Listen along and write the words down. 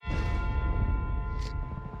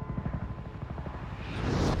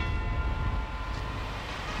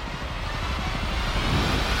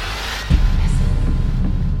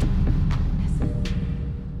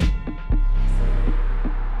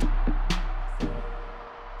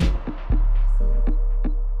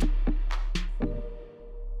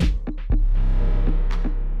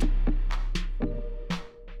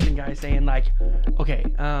saying like, okay,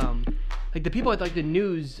 like the people at like the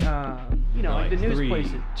news, like the news 3,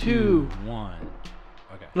 places. 2, 1.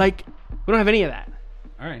 Okay. Like, we don't have any of that.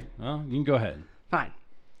 All right. Well, you can go ahead. Fine.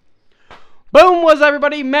 Boom, was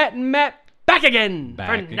everybody Matt and Matt back again for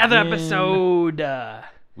another again. episode.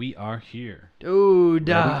 We are here. Dude,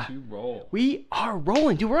 Ready to roll. we are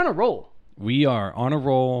rolling. Dude, we're on a roll. We are on a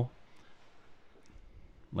roll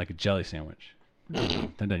like a jelly sandwich.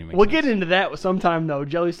 That doesn't even make We'll sense. get into that sometime, though.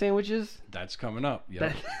 Jelly sandwiches, That's coming up.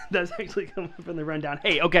 Yep. that's actually coming from the rundown.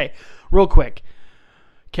 Hey, okay, real quick.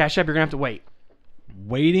 Cash App, you're going to have to wait.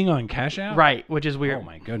 Waiting on Cash App? Right, which is weird. Oh,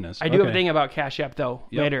 my goodness. I do have a thing about Cash App, though,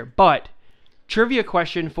 Yep. later. But, trivia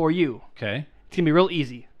question for you. Okay. It's going to be real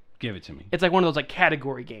easy. Give it to me. It's like one of those like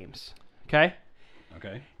category games. Okay?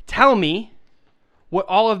 Okay. Tell me what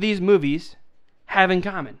all of these movies have in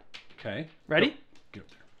common. Okay. Ready? Get up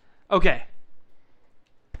there. Okay.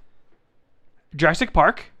 Jurassic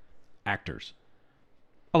Park, Actors.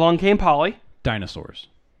 Along Came Polly, Dinosaurs.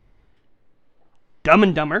 Dumb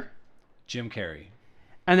and Dumber, Jim Carrey.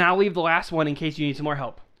 and then I'll leave the last one in case you need some more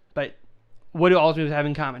help. But what do all these movies have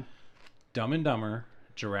in common? Dumb and Dumber,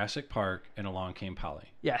 Jurassic Park, and Along Came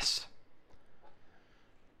Polly. Yes.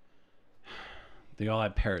 They all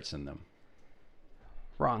had parrots in them.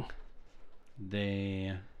 Wrong.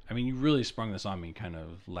 You really sprung this on me kind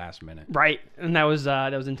of last minute. Right. And that was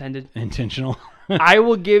intended. Intentional. I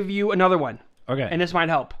will give you another one. Okay. And this might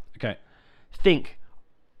help. Okay. Think.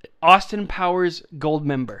 Austin Powers Gold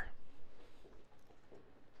Member.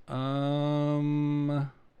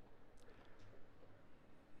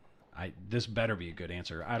 This better be a good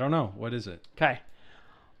answer. I don't know. What is it? Okay.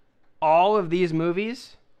 All of these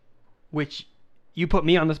movies, which you put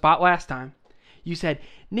me on the spot last time, you said,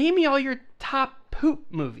 name me all your top poop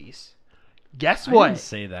movies. Guess I what? didn't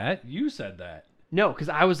say that. You said that. No, because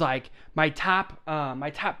I was like, my top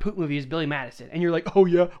poop movie is Billy Madison, and you're like, oh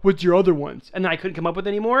yeah, what's your other ones? And then I couldn't come up with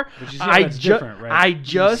any more. But you see that's different, right? I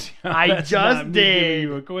just That's not me did. giving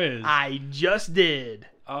you a quiz. I just did.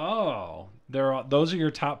 Oh, those are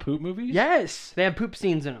your top poop movies? Yes, they have poop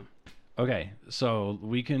scenes in them. Okay, so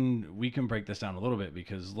we can break this down a little bit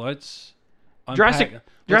because let's unpack,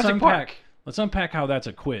 Jurassic Park. Let's unpack how that's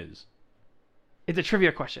a quiz. It's a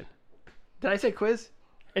trivia question. Did I say quiz?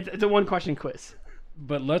 It's a one question quiz.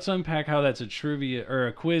 But let's unpack how that's a trivia or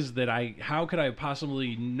a quiz how could I have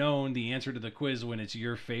possibly known the answer to the quiz when it's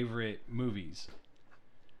your favorite movies?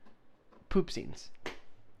 Poop scenes.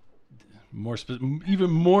 Even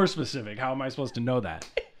more specific. How am I supposed to know that?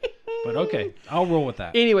 But okay, I'll roll with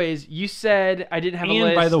that. Anyways, you said I didn't have a list.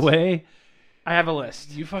 And by the way, I have a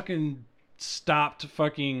list. you fucking stopped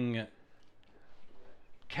fucking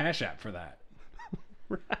Cash App for that.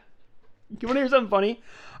 You want to hear something funny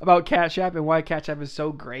about Cash App and why Cash App is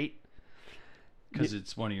so great? Because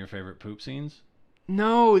it's one of your favorite poop scenes?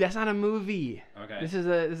 No, that's not a movie. Okay. This is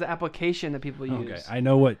an application that people use. Okay, I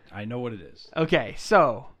know what it is. Okay,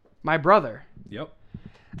 so my brother, Yep.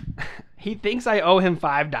 he thinks I owe him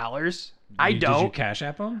 $5. I Did you don't. Cash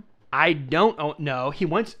App him? I don't owe. No, he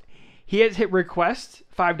has hit request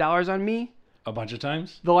 $5 on me A bunch of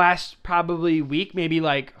times? the last probably week, maybe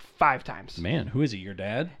like 5 times. Man, who is it? Your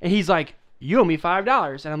dad? And he's like, you owe me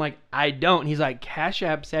 $5. And I'm like, I don't. And he's like, Cash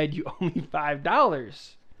App said you owe me $5.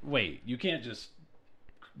 Wait, you can't just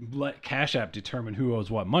let Cash App determine who owes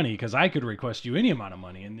what money because I could request you any amount of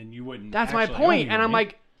money and then you wouldn't. That's my actually owe point. me And I'm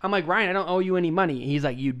money. like, Ryan, I don't owe you any money. And he's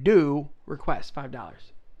like, you do request $5.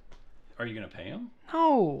 Are you gonna pay him?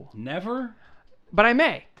 No, Never, but I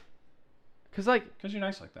may. Cause like, because you're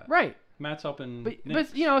nice like that. right. Matt's helping. But Nick.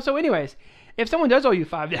 so anyways, if someone does owe you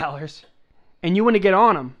 $5 and you want to get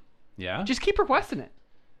on them, Yeah. just keep requesting it.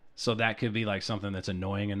 So that could be like something that's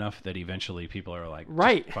annoying enough that eventually people are like,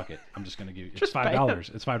 Right. "Just fuck it, I'm just gonna give you. It's Just pay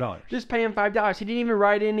 $5. It's $5. Just pay him $5. He didn't even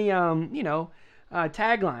write any,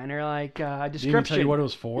 tagline or like Didn't description. even tell you what it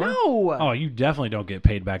was for. No. Oh, you definitely don't get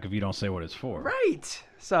paid back if you don't say what it's for. Right.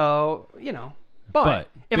 So but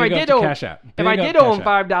if big I up did to owe Cash App. if Big I up did owe him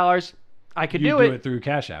Cash App. $5, I could You do do it. it through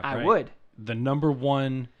Cash App. I right? would. The number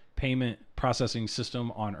one payment processing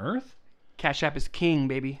system on earth, Cash App is king,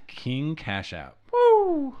 baby. King Cash App.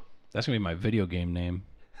 Woo. That's gonna be my video game name.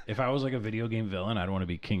 If I was like a video game villain, I'd want to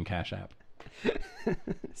be King Cash App.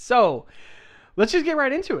 So, let's just get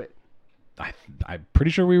right into it. I'm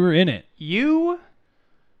pretty sure we were in it. You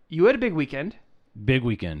had a big weekend. Big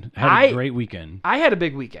weekend. Had a great weekend. I had a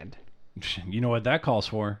big weekend. You know what that calls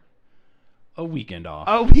for? A weekend off.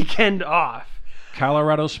 A weekend off.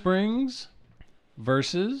 Colorado Springs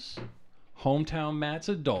versus Hometown Matt's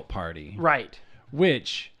adult party. Right.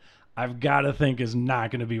 Which I've got to think is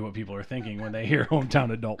not going to be what people are thinking when they hear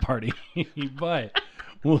hometown adult party. But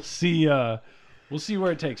we'll see. We'll see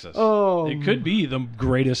where it takes us. Oh. It could be the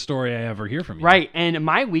greatest story I ever hear from you. Right, and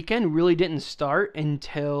my weekend really didn't start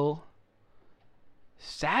until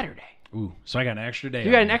Saturday. Ooh, so I got an extra day.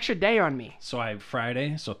 You got an extra day on me. So I have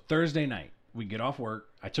Friday. So Thursday night, we get off work.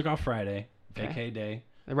 I took off Friday, vacay day.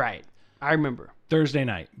 Right, I remember. Thursday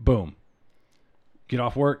night, boom. Get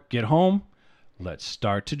off work, get home. Let's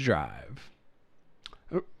start to drive.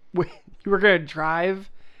 You were going to drive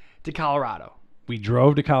to Colorado. We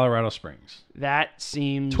drove to Colorado Springs. That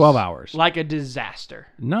seems 12 hours. like a disaster.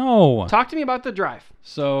 No. Talk to me about the drive.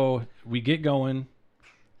 So we get going.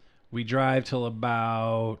 We drive till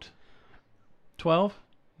about 12.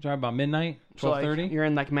 Drive about midnight, So, 12:30. you're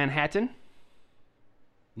in like Manhattan?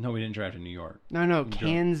 No, we didn't drive to New York. No,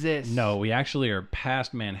 Kansas. No, we actually are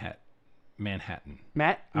past Manhattan.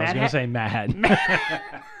 Matt? I was going to say Manhattan.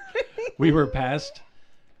 We were past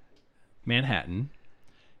Manhattan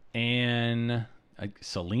and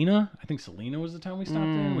Salina. I think Salina was the town we stopped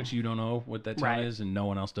in, which you don't know what that town Right. is, and no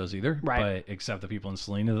one else does either. Right. But except the people in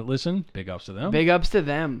Salina that listen, big ups to them. Big ups to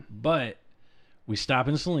them. But we stop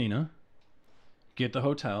in Salina, get the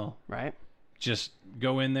hotel, Right? just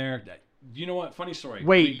go in there. You know what? Funny story.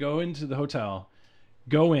 Wait. We go into the hotel,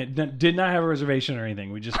 go in, did not have a reservation or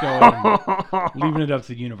anything. We just go in, leaving it up to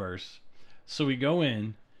the universe. So we go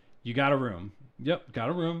in, you got a room. Yep, got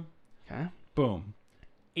a room. Okay. Boom.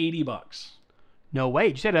 $80. No way.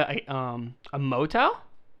 You said a motel?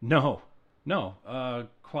 No.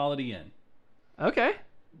 Quality Inn, Okay.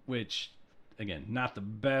 which again, not the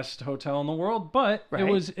best hotel in the world, but Right.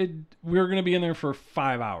 we were going to be in there for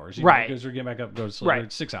 5 hours, Right. Because we're getting back up, go to sleep.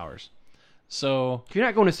 Right. 6 hours. So You're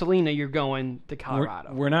not going to Salina, you're going to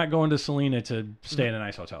Colorado. we're not going to Salina to stay in a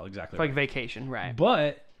nice hotel, exactly. For like right. vacation, right?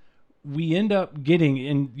 But we end up getting,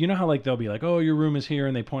 and you know how like they'll be like, oh, your room is here,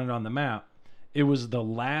 and they point it on the map. It was the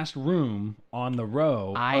last room on the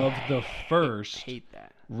row of the first hate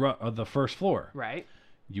that. of the first floor. Right?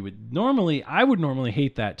 I would normally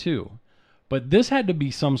hate that too, but this had to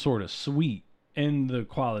be some sort of suite in the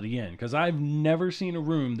Quality Inn because I've never seen a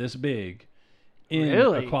room this big in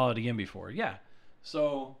Really? a Quality Inn before. Yeah,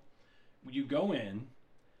 so you go in,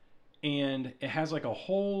 and it has like a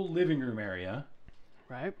whole living room area.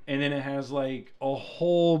 Right? And then it has like a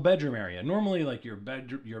whole bedroom area. Normally, like your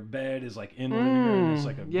bed is like in the living room. And it's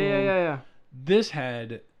like a Yeah. This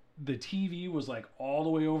had the TV was like all the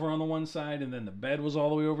way over on the one side, and then the bed was all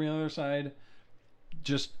the way over on the other side.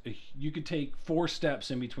 Just you could take 4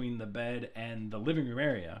 steps in between the bed and the living room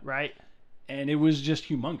area, Right? and it was just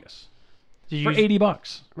humongous Did for you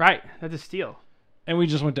 $80. Right. That's a steal. And we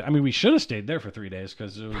just went to. I mean, we should have stayed there for 3 days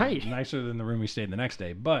because it was Right. nicer than the room we stayed the next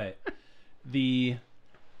day. But the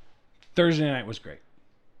Thursday night was great.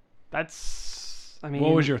 That's I mean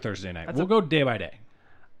What was your Thursday night? We'll go day by day.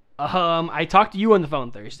 I talked to you on the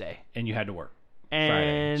phone Thursday. And you had to work And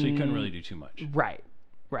Friday, so you couldn't really do too much. Right.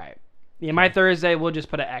 Yeah, my Thursday, we'll just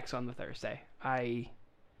put an X on the Thursday. I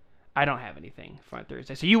don't have anything for my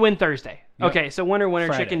Thursday. So you win Thursday. Yep. Okay, so winner,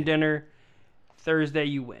 Friday. chicken dinner. Thursday,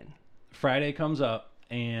 you win. Friday comes up,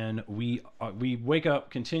 and we wake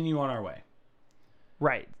up, continue on our way.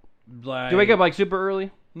 Right. Like, Do you wake up like super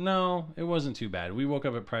early? No, it wasn't too bad. We woke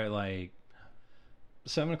up at probably like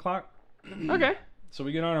 7 o'clock. Okay. So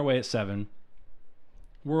we get on our way at 7.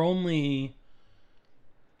 We're only,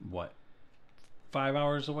 5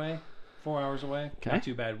 hours away? 4 hours away? Okay. Not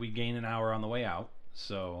too bad. We gain an hour on the way out.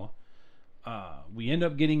 So we end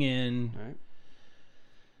up getting in All right.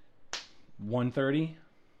 1:30.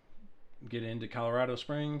 Get into Colorado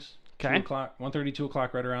Springs. Okay. 2 o'clock, 1:30, 2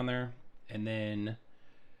 o'clock, right around there. And then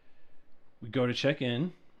we go to check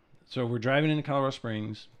in. So we're driving into Colorado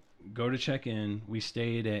Springs, go to check in. We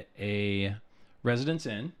stayed at a Residence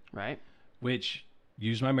Inn, Right. which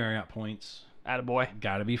used my Marriott points. Attaboy.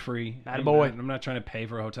 Got to be free. Attaboy. I'm not trying to pay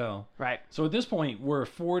for a hotel. Right. So at this point, we're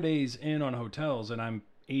 4 days in on hotels, and I'm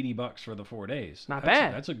 $80 for the 4 days. Not That's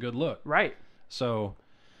bad. That's a good look. Right. So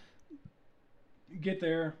get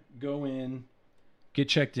there, go in, get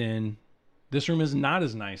checked in. This room is not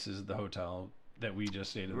as nice as the hotel that we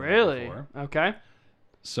just stayed at the night Really? before. Okay.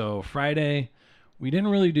 So Friday, we didn't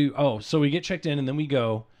really do. Oh, so we get checked in and then we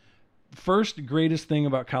go. First greatest thing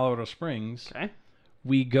about Colorado Springs, Okay.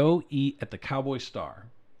 we go eat at the Cowboy Star,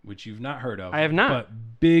 which you've not heard of. I have not.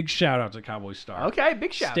 But big shout out to Cowboy Star. Okay.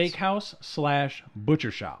 Big shout. Steakhouse /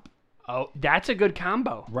 butcher shop. Oh, that's a good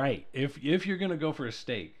combo. Right. If you're gonna go for a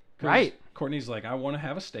steak. 'Cause Right. Courtney's like, I want to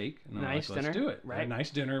have a steak. And I'm Nice like, let's dinner. do it. Right. A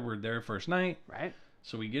nice dinner. We're there first night. Right.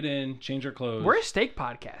 So we get in, change our clothes. We're a steak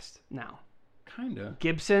podcast now. Kinda.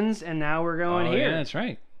 Gibson's, and now we're going Oh, here. yeah, that's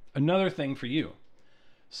right. Another thing for you.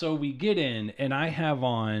 So we get in, and I have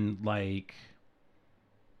on like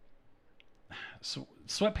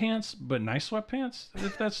sweatpants, but nice sweatpants,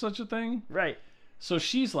 if that's such a thing. Right. So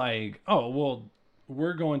she's like, oh, well,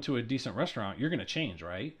 we're going to a decent restaurant. You're going to change,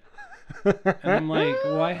 right? And I'm like,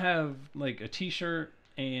 well, I have like a t-shirt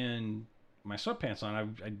and my sweatpants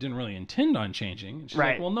on. I didn't really intend on changing. And she's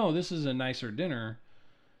Right. like, well, no, this is a nicer dinner.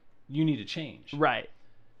 You need to change. Right.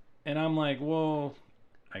 And I'm like, well,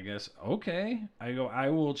 I guess, okay. I go, I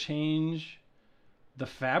will change the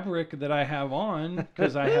fabric that I have on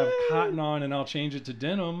because I have cotton on, and I'll change it to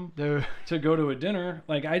denim to go to a dinner.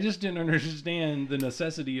 Like, I just didn't understand the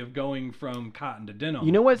necessity of going from cotton to denim.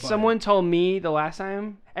 You know what But- someone told me the last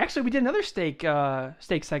time? Actually, we did another steak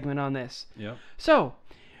segment on this. Yep. So,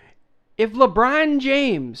 if LeBron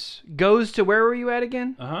James goes to, where were you at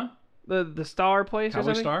again? Uh-huh. The Star place or Cowboy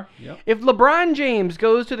something? Star. Yep. If LeBron James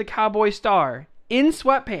goes to the Cowboy Star in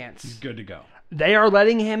sweatpants, Good to go. they are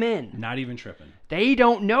letting him in. Not even tripping. They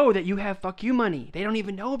don't know that you have fuck you money. They don't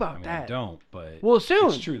even know about I mean, that. I don't, but Well, soon.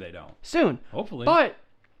 it's true they don't. Soon. Hopefully. But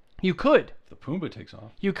you could. if the Pumbaa takes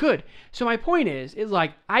off. You could. So my point is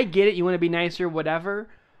like, I get it. You want to be nicer, whatever.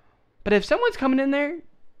 But if someone's coming in there,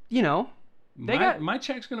 you know, My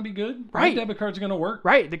check's going to be good. Right. My debit card's going to work.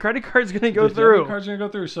 right, the credit card's going to go The through. debit card's going to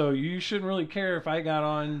go through. So you shouldn't really care if I got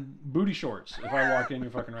on booty shorts if I walk in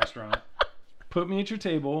your fucking restaurant. Put me at your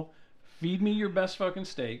table, feed me your best fucking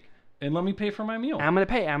steak, and let me pay for my meal. I'm going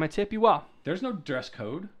to pay. I'm going to tip you well. There's no dress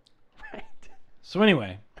code. Right. So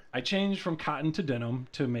anyway, I changed from cotton to denim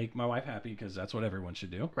to make my wife happy because that's what everyone should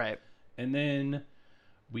do. Right. And then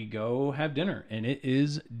we go have dinner, and it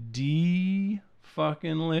is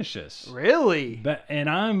fucking licious. Really? But and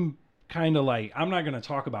I'm kind of like, I'm not going to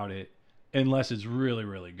talk about it unless it's really,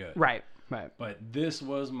 really good. Right. Right. But this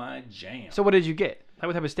was my jam. So what did you get? Like,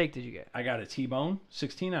 what type of steak did you get? I got a T-bone,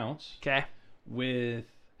 16 ounce, Okay. with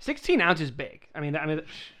 16 ounces big. I mean,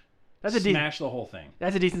 that's a smash the whole thing.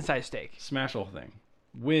 That's a decent sized steak. Smash the whole thing.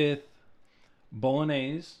 With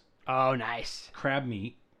bolognese, Oh, nice. crab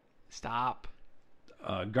meat, Stop.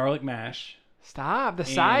 garlic mash. Stop. The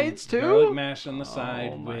and sides too? Garlic mash on the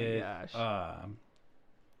side my with gosh.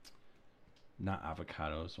 not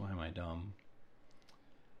avocados. Why am I dumb?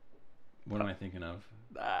 What am I thinking of?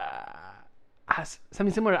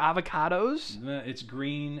 Something similar to avocados? It's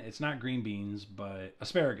green. It's not green beans, but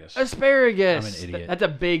asparagus. Asparagus. I'm an idiot. That's a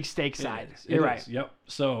big steak It side. is. You're It right. is. Yep.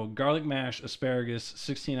 So garlic mash, asparagus,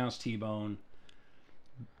 16 ounce T-bone,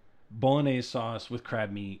 bolognese sauce with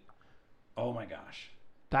crab meat. Oh my gosh.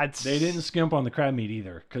 They didn't skimp on the crab meat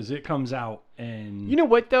either because it comes out and You know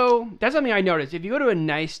what though? That's something I noticed. If you go to a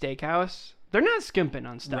nice steakhouse, they're not skimping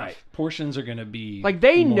on stuff. right. Portions are going to be Like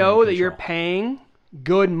they more know in that you're control. paying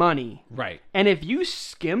good money, Right. and if you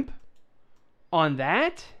skimp on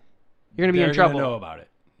that, you're gonna be in They're trouble. gonna know about it.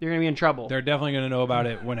 You're gonna be in trouble. They're definitely going to know about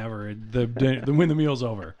it whenever when the meal's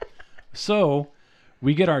over. So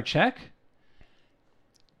we get our check.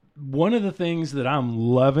 One of the things that I'm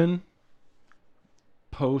loving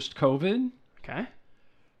post-COVID, Okay.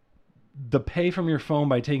 the pay from your phone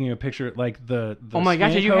by taking a picture, like the Oh my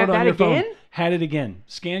gosh, scan did you code have on that your phone, again? had it again.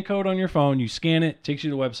 Scan code on your phone, you scan it, takes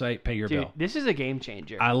you to the website, pay your Dude, bill. this is a game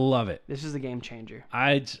changer. I love it. This is a game changer.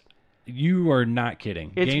 You are not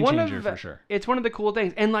kidding. It's Game one changer of for sure. It's one of the cool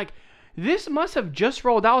things, and like this must have just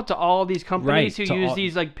rolled out to all these companies Right, who to use all-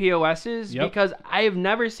 these like POSs Yep. because I have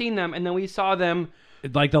never seen them, and then we saw them.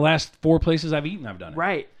 Like the last 4 places I've eaten, I've done it.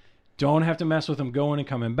 Right. Don't have to mess with them going and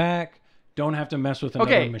coming back. Don't have to mess with another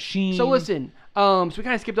Okay. machine. So listen. So we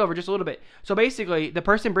kind of skipped over just a little bit. So basically, the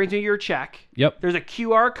person brings you your check. Yep. There's a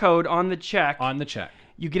QR code on the check. On the check.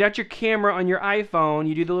 You get out your camera on your iPhone.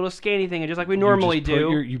 You do the little scanning thing, and just like we normally You just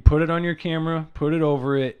do. you put it on your camera, put it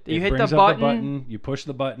over it. You it hit the brings up button. You push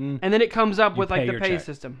the button. And then it comes up with like pay the your pay check.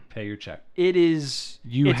 system. Pay your check. It is.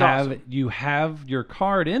 You it's have awesome, you have your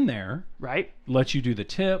card in there. right. Let you do the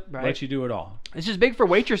tip. Right. Let you do it all. This is big for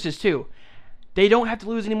waitresses too. They don't have to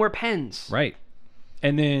lose any more pens. Right.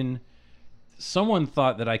 And then someone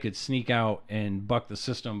thought that I could sneak out and buck the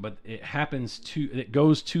system, but it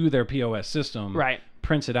goes to their POS system. Right.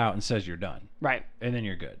 Prints it out and says you're done, Right. and then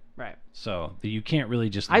you're good. Right. So you can't really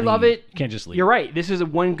just. I love leave. it. You can't just leave. You're right. This is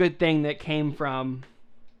one good thing that came from,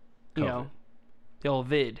 you COVID. know, the old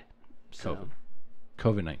vid. So.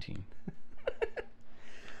 COVID-19.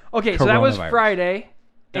 Okay, so that was Coronavirus. Friday.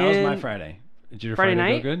 That was my and- Friday. Did your Friday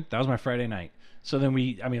Friday night? go good? That was my Friday night. So then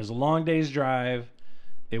it was a long day's drive.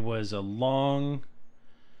 It was a long,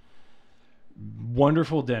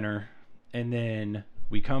 wonderful dinner. And then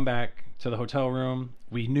we come back to the hotel room.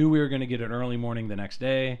 We knew we were going to get an early morning the next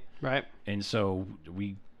day. Right. And so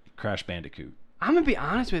we crashed Bandicoot. I'm gonna be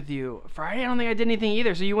honest with you. Friday, I don't think I did anything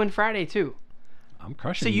either. So you went Friday too. I'm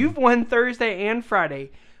crushing. So you. you've won Thursday and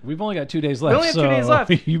Friday. We've only got 2 days left. only have 2 days so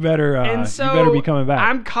left. You better. And so you better be coming back.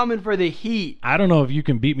 I'm coming for the heat. I don't know if you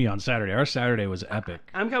can beat me on Saturday. Our Saturday was epic.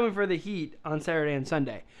 I'm coming for the heat on Saturday and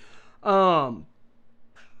Sunday. Do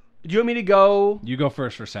you want me to go? You go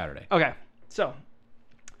first for Saturday. Okay. So,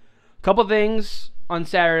 a couple things on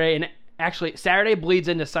Saturday, and actually Saturday bleeds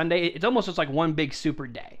into Sunday. It's almost just like one big super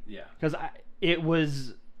day. Yeah. Because it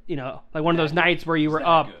was, like one of those nights where you were that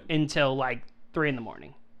up good. until like 3 in the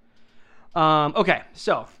morning. Okay,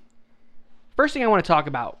 so first thing I want to talk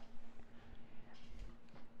about.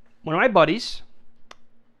 One of my buddies,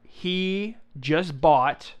 he just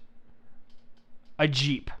bought a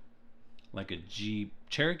Jeep. Like a Jeep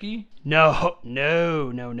Cherokee? No.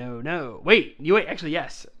 Wait, actually,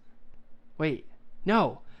 yes. Wait,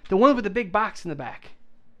 no. The one with the big box in the back.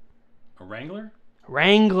 A Wrangler?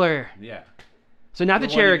 Wrangler. Yeah. So not the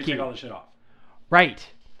one you can Cherokee. take all the shit off. Right.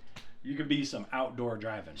 You could be some outdoor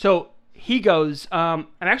driving. So he goes, I'm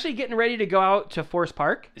actually getting ready to go out to Forest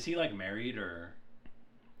Park. Is he like married or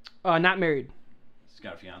Not married. he's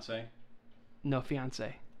got a fiance? No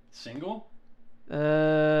fiance. Single?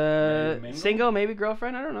 to mingle? Single, maybe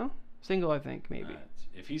girlfriend. I don't know. Single, I think, maybe.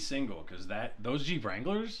 If he's single, because those Jeep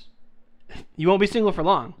Wranglers, You won't be single for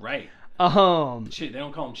long. right? Shit, they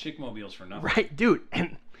don't call them chick mobiles for nothing. Right, dude.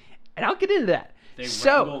 And I'll get into that. They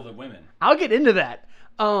So wrangle the women. I'll get into that.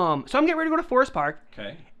 So I'm getting ready to go to Forest Park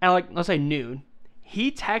Okay. at like, let's say noon.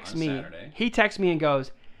 He texts On me. Saturday. He texts me and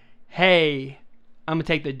goes, "Hey, I'm gonna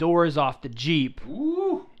take the doors off the Jeep.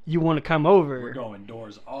 Ooh. You want to come over?" We're going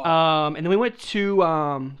doors off. And then we went to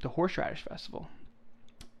the Horseradish Festival.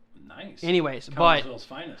 Nice. Anyways, Collinsville's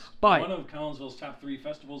finest. but- One of Collinsville's top 3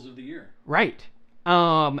 festivals of the year. Right.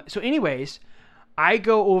 So anyways, I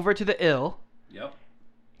go over to the Ill. Yep.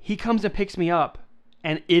 He comes and picks me up,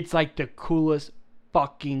 and it's like the coolest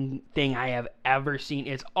fucking thing I have ever seen.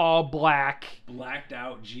 It's all black. Blacked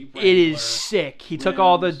out Jeep It Wrangler. is sick. He took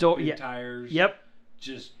all the rims, door. big Yeah. tires. Yep.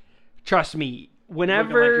 Just Trust me. looking like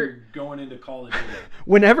Whenever you're going into college today.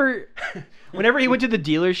 whenever he went to the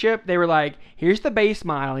dealership, they were like, "Here's the base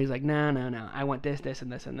model." He's like, "No. I want this, this,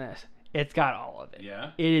 and this, and this." It's got all of it.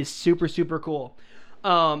 Yeah. It is super, super cool.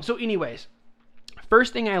 So anyways,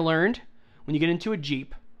 first thing I learned when you get into a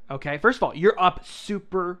Jeep, okay, first of all, you're up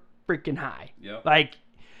super freaking high. Yep. Like,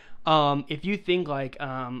 if you think like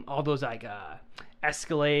all those like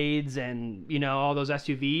Escalades and all those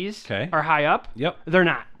SUVs Okay. are high up, Yep. they're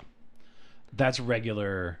not. That's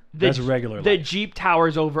regular. The- That's regular. The life. Jeep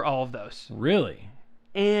towers over all of those, Really?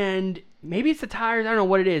 and maybe it's the tires. I don't know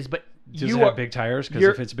what it is, but Does you it have are, big tires? Because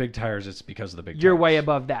you're- if it's big tires, it's because of the big you're tires. way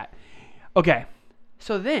above that. Okay,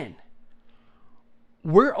 so then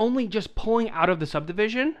we're only just pulling out of the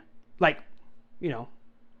subdivision, like,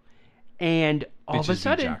 and all Bitches of a be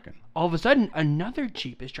sudden, jocking. another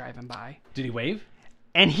Jeep is driving by, Did he wave?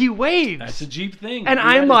 and he waves. That's a Jeep thing. And We I'm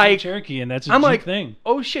had a Jeep like- Cherokee, and that's a I'm Jeep like, thing.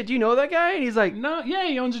 "Oh shit, do you know that guy?" And he's like, No, yeah,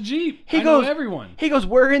 he owns a Jeep. He I know goes- everyone. He goes,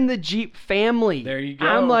 "We're in the Jeep family." There you go.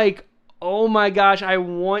 I'm like, "Oh my gosh, I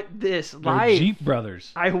want this They're life. Jeep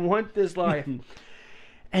brothers. I want this life."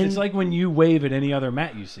 And It's like when you wave at any other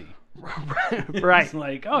Matt you see. right, It's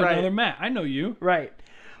like, oh, right. another Matt. I know you. right.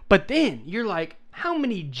 But then you're like, how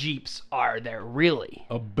many Jeeps are there really?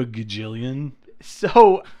 A bagajillion.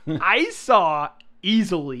 So I saw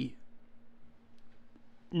easily,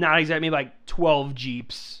 not exactly, maybe like 12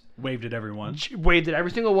 Jeeps. Waved at everyone. Waved at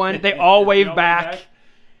every single one. They all wave wave back.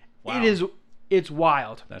 Wow. It's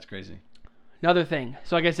wild. That's crazy. Another thing.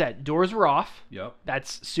 So like I said, doors were off. Yep.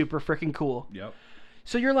 That's super freaking cool. Yep.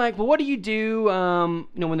 So you're like, well, what do you do,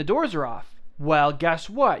 when the doors are off? Well, guess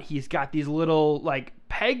what? He's got these little like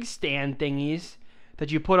peg stand thingies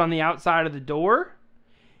that you put on the outside of the door.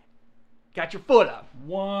 Got your foot up.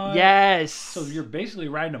 What? Yes. So you're basically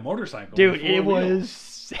riding a motorcycle. Dude, with it four was wheels.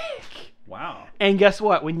 sick. Wow. And guess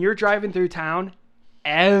what? When you're driving through town,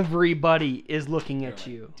 everybody is looking at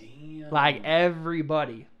you. Damn. Like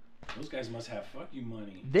everybody. Those guys must have fuck you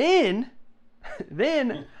money. Then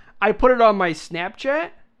I put it on my Snapchat.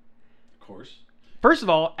 Of course. First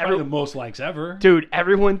of all, Probably the most likes ever. dude,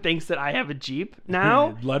 everyone thinks that I have a Jeep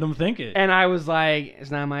now. Let them think it. And I was like,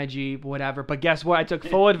 it's not my Jeep, whatever. But guess what? I took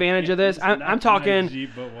full advantage of this. It's I'm not talking. my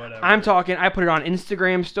Jeep, but whatever. I put it on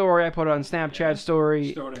Instagram story. I put it on Snapchat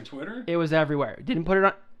story. Throw it on Twitter. It was everywhere. Didn't put it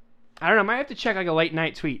on. I don't know. I might have to check like a late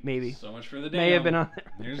night tweet, maybe. So much for the damn. May have been on there.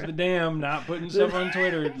 There's the damn not putting stuff on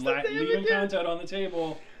Twitter, damn leaving again. content on the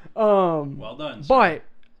table. Um, Well done. sir. but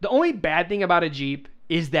the only bad thing about a Jeep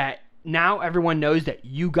is that now everyone knows that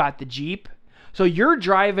you got the Jeep. So you're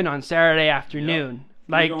driving on Saturday afternoon.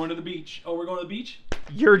 We're Like going to the beach. Oh, we're going to the beach.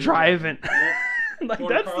 you're driving. Yep. Like Going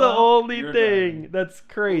to that's the Carlisle, only you're thing. driving. That's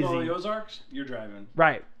Well, crazy. the Ozarks, you're driving.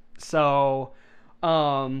 Right. So,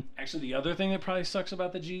 Actually, the other thing that probably sucks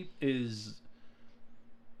about the Jeep is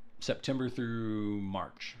September through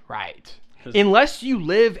March. right. 'Cause Unless you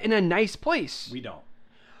live in a nice place. we don't.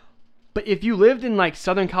 But if you lived in like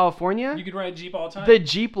Southern California, You could ride Jeep all the time. the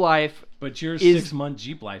Jeep life but your is- 6-month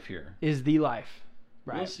Jeep life here. is the life.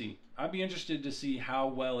 Right. We'll see. I'd be interested to see how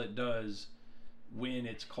well it does when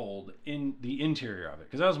it's cold in the interior of it,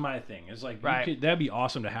 because that was my thing. It's like Right. that'd be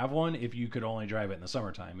awesome to have one if you could only drive it in the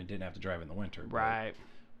summertime and didn't have to drive it in the winter. But Right.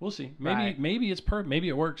 we'll see. Maybe Right. maybe it's maybe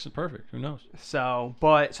it works. It's perfect. Who knows? So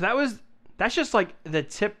that's just like the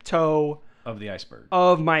tiptoe Of the iceberg.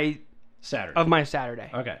 of my Saturday. Saturday.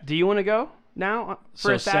 Okay. Do you want to go now for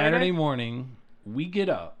So a Saturday? morning, we get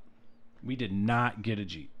up. We did not get a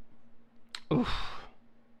Jeep, Oof.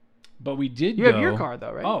 but we did. You go, have your car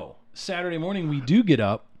though, right? Oh, Saturday morning we do get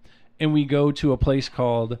up, and we go to a place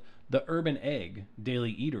called the Urban Egg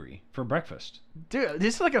Daily Eatery for breakfast. Dude,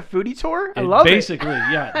 this is like a foodie tour. I And love basically,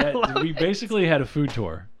 it. yeah, love we it. basically had a food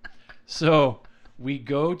tour. So we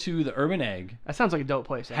go to the Urban Egg, That sounds like a dope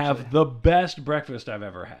place. Actually. have the best breakfast I've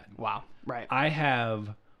ever had. Wow. Right. I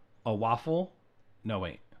have a waffle. No,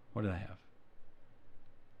 wait. What did I have?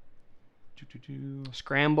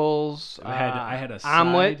 Scrambles. I had a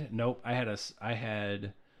omelet. side. Nope. I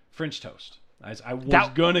had French toast. I was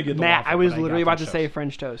That- gonna get the Matt, waffle. I was but literally got about to French say toast.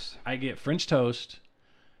 French toast. I get French toast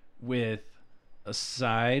with a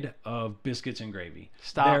side of biscuits and gravy.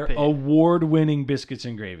 Stop They're it. award-winning biscuits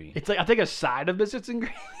and gravy. It's like I think a side of biscuits and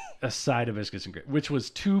gravy. A side of biscuits and gravy, which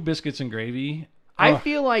was 2 biscuits and gravy. I Ugh.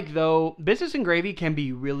 feel like though biscuits and gravy can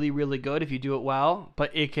be really, really good if you do it well,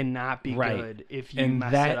 but it cannot be Right. good if you And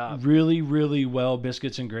mess that it up. really, really well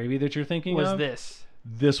biscuits and gravy that you're thinking Was of, this?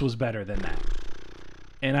 this was better than that.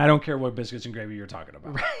 And I don't care what biscuits and gravy you're talking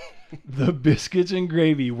about. The biscuits and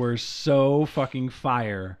gravy were so fucking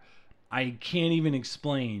fire. I can't even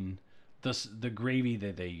explain the gravy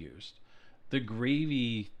that they used. The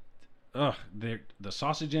gravy, the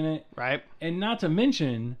sausage in it, Right? and not to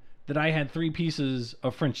mention that I had 3 pieces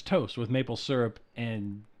of French toast with maple syrup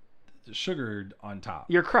and sugar on top.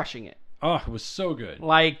 You're crushing it. Oh, it was so good.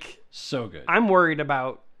 Like So good. I'm worried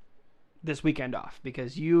about this weekend off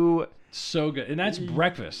because you. So good. And that's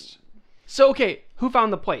breakfast. So okay, who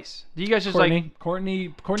found the place? Do you guys just like? Courtney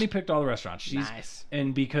picked all the restaurants. She's Nice.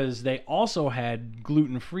 And because they also had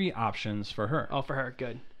gluten-free options for her. Oh, for her,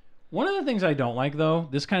 good. One of the things I don't like, though,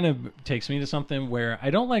 this kind of takes me to something where I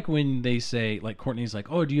don't like when they say, like, Courtney's like,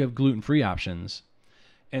 oh, do you have gluten-free options?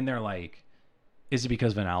 And they're like, is it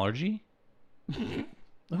because of an allergy?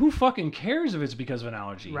 Who fucking cares if it's because of an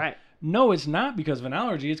allergy? Right. No, it's not because of an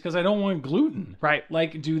allergy. It's because I don't want gluten. Right.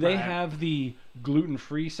 Like, do they Right. have the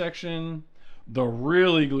gluten-free section, the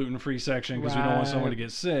really gluten-free section because we don't want someone to Right.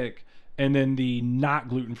 get sick, and then the not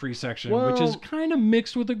gluten-free section, which is Well- kind of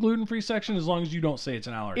mixed with the gluten-free section as long as you don't say it's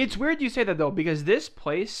an allergy. It's weird you say that though because this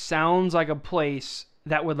place sounds like a place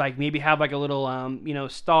that would like maybe have like a little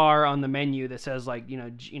star on the menu that says like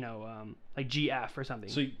like GF or something.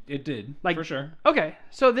 So it did, Like- for sure. Okay,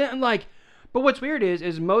 so then like, but what's weird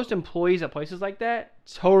is most employees at places like that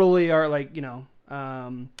totally are like they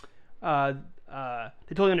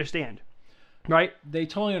totally understand, right? They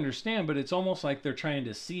totally understand, but it's almost like they're trying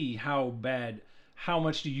to see how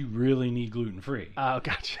much do you really need gluten-free? Oh,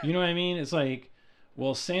 gotcha. You know what I mean? It's like,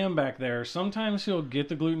 well, Sam back there, sometimes he'll get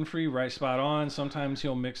the gluten-free right spot on. Sometimes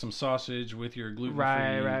he'll mix some sausage with your gluten-free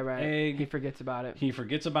Right. egg. He forgets about it. He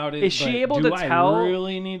forgets about it. Is she but able do to I tell-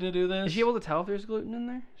 really need to do this? Is she able to tell if there's gluten in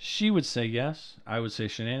there? She would say yes. I would say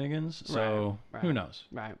shenanigans. So Right. who knows?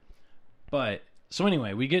 Right. But so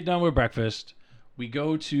anyway, we get done with breakfast. We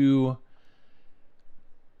go to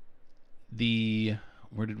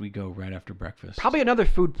where did we go right after breakfast? Probably another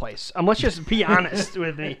food place. Let's just be honest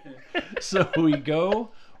with me. So we go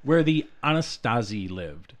where the Anastasi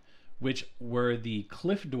lived, which were the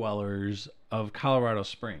cliff dwellers of Colorado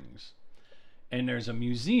Springs. And there's a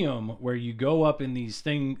museum where you go up in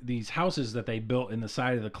these houses that they built in the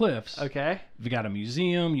side of the cliffs. Okay. You've got a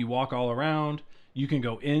museum, you walk all around. You can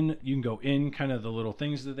go in kind of the little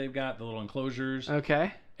things that they've got, the little enclosures,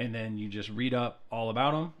 Okay. and then you just read up all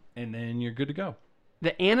about them, and then you're good to go.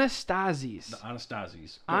 The Anastasis. The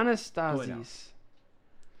Anastasis. Anastasis.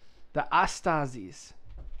 The Astasis.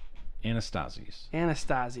 Anastasis.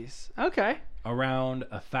 Anastasis. Okay. Around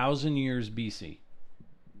 1,000 years BC.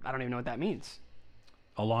 I don't even know what that means.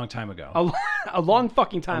 A long time ago. A long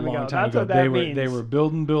fucking time ago. That's what that means. They were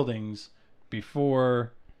building buildings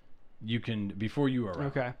before you were around.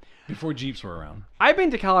 Okay. Before Jeeps were around. I've been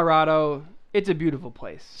to Colorado It's a beautiful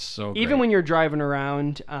place. So Even great. when you're driving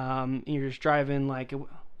around, you're just driving like,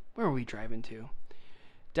 where are we driving to?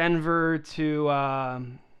 Denver to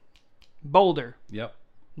Boulder. Yep.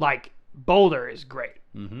 Like, Boulder is great.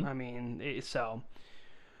 Mm-hmm. I mean, so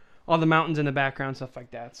all the mountains in the background, stuff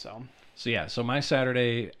like that. So So my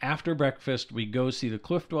Saturday after breakfast, we go see the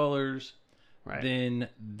Cliff Dwellers. right. Then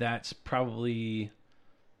that's probably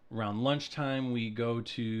around lunchtime. We go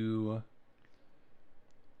to,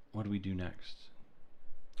 what do we do next?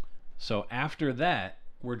 So after that,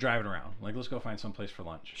 we're driving around. Like, let's go find some place for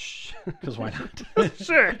lunch. Because why not?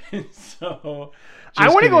 Sure. So I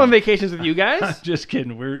just want to go kidding. on vacations with you guys. Just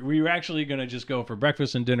kidding. We were actually going to just go for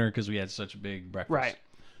breakfast and dinner because we had such a big breakfast. Right.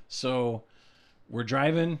 So we're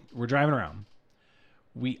driving around.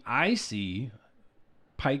 I see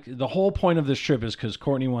Pike. The whole point of this trip is because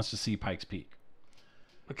Courtney wants to see Pikes Peak.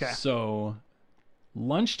 Okay. So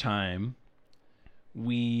lunchtime,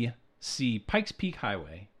 we see Pikes Peak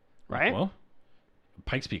Highway. Right. Well,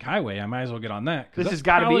 Pikes Peak Highway. I might as well get on that. This That's has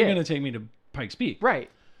gotta be probably it. going to take me to Pikes Peak. Right.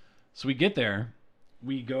 So we get there.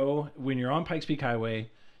 We go when you're on Pikes Peak Highway.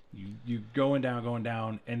 You going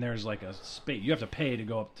down, and there's like a space. You have to pay to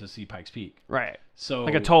go up to see Pikes Peak. Right. So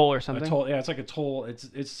Like a toll or something. A toll, yeah, it's like a toll. It's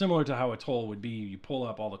similar to how a toll would be. You pull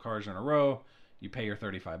up, all the cars are in a row. You pay your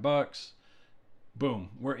 $35. Boom,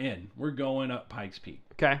 we're in. We're going up Pikes Peak.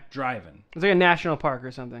 Okay. Driving. It's like a national park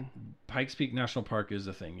or something. Pikes Peak National Park is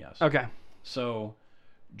the thing. Yes. Okay. So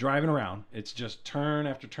driving around, it's just turn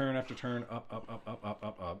after turn after turn,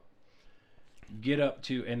 up. Get up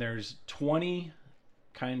to, and there's 20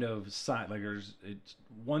 kind of sign, like it's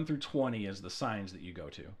 1 through 20 is the signs that you go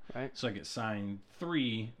to. Right. So like at sign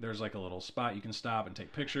 3, there's like a little spot you can stop and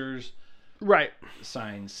take pictures. Right.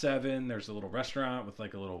 Sign 7, there's a little restaurant with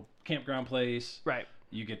like a little campground place. Right.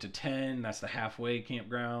 You get to 10, that's the halfway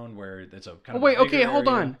campground where it's a kind Oh, of wait. a bigger Okay. Hold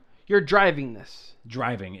area. on. You're driving this.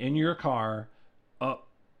 Driving in your car up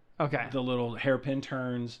Okay. the little hairpin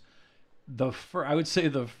turns. I would say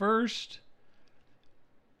the first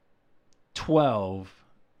 12,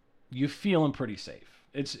 you feeling pretty safe.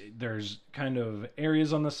 There's kind of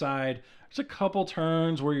areas on the side. There's a couple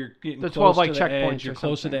turns where you're getting The close 12 like to the checkpoints edge. You're or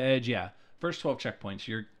close to the something. edge. Yeah, first 12 checkpoints.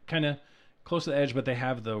 You're kind of close to the edge, but they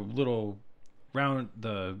have the little round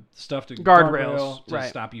the stuff to Guardrails, to right.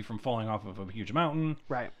 stop you from falling off of a huge mountain.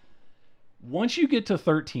 Right. Once you get to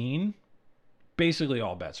 13, basically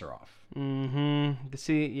all bets are off. Mm-hmm.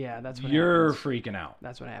 See, yeah, that's what You're happens. freaking out.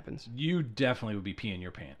 That's what happens. You definitely would be peeing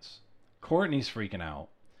your pants. Courtney's freaking out.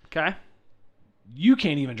 Okay. You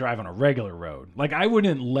can't even drive on a regular road. Like, I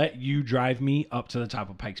wouldn't let you drive me up to the top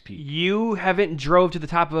of Pikes Peak. You haven't drove to the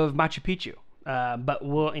top of Machu Picchu, but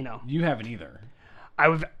we'll, You haven't either. I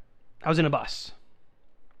was in a bus.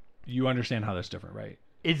 You understand how that's different, right?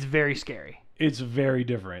 It's very scary. It's very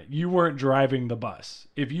different. You weren't driving the bus.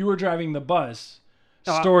 If you were driving the bus,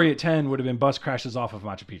 Oh, story at 10 would have been bus crashes off of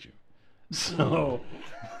Machu Picchu. So,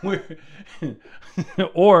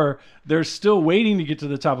 or they're still waiting to get to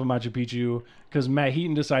the top of Machu Picchu because Matt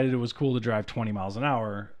Heaton decided it was cool to drive 20 miles an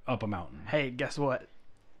hour up a mountain. Hey, guess what?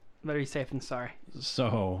 Better be safe than sorry.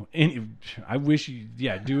 So, I wish you,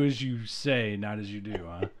 do as you say, not as you do,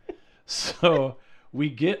 huh? So, we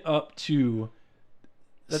get up to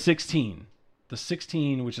 16. The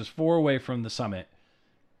 16, which is 4 away from the summit.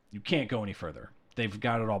 You can't go any further. They've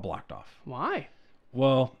got it all blocked off. Why?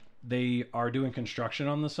 Well, they are doing construction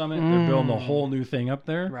on the summit. They're building a whole new thing up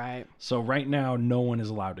there. Right. So, right now, no one is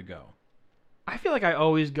allowed to go. I feel like I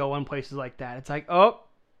always go in places like that. It's like, oh,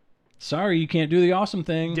 Sorry, you can't do the awesome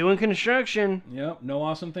thing. doing construction. Yep, no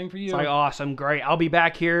awesome thing for you. It's like, awesome, great. I'll be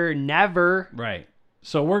back here never. Right.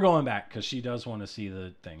 So we're going back because she does want to see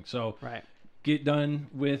the thing. So Right. get done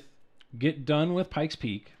with Pikes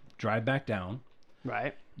Peak. Drive back down.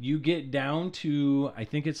 Right. You get down to, I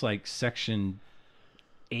think it's like section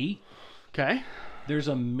 8. Okay. There's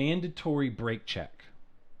a mandatory brake check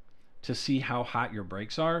to see how hot your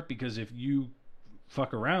brakes are, because if you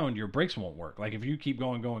fuck around, your brakes won't work. Like if you keep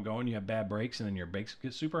going, you have bad brakes and then your brakes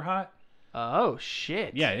get super hot. Oh,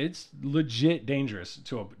 shit. Yeah, it's legit dangerous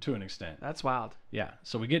to an extent. That's wild. Yeah.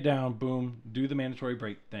 So we get down, boom, do the mandatory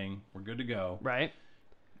brake thing. We're good to go. Right.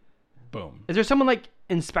 Boom. Is there someone like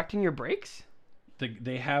inspecting your brakes?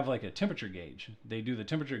 They have like a temperature gauge. They do the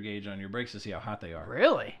temperature gauge on your brakes to see how hot they are.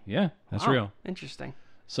 Really? Yeah, that's Wow. real. Interesting.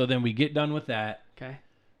 So then we get done with that. Okay.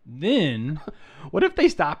 Then, What if they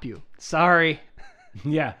stop you? Sorry.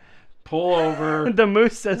 yeah, pull over. The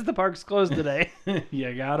moose says the park's closed today.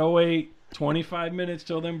 You gotta wait 25 minutes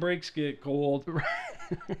till them brakes get cold.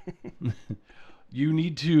 You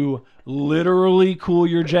need to literally cool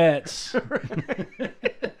your jets.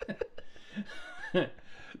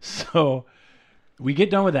 So We get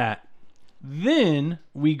done with that. Then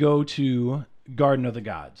we go to Garden of the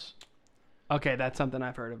Gods. Okay, that's something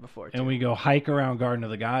I've heard of before, too. And we go hike around Garden of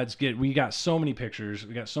the Gods. We got so many pictures.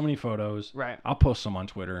 We got so many photos. Right. I'll post some on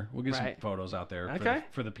Twitter. We'll get some Right. photos out there Okay.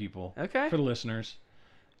 for the people. Okay. For the listeners.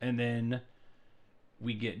 And then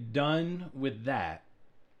we get done with that.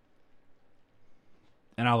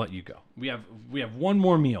 And I'll let you go. We have one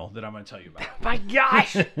more meal that I'm going to tell you about. My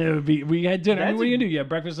gosh! We had dinner. That's What are you going to do? You have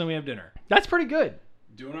breakfast and we have dinner. That's pretty good.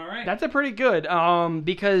 Doing all right. That's a pretty good.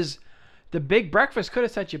 Because the big breakfast could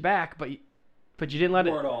have set you back, but you didn't let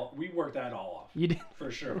it. We worked that all off. You did.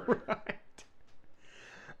 For sure. Right.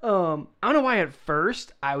 I don't know why at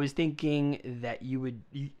first I was thinking that you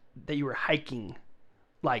were hiking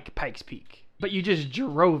like Pikes Peak, but you just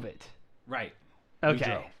drove it. Right.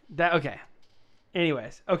 Okay. Okay.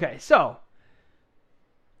 Anyways, okay. So,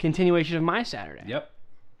 continuation of my Saturday. Yep.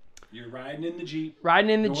 You're riding in the Jeep. Riding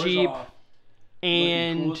in the Doors Jeep, off,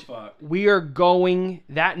 and looking cool as fuck. we are going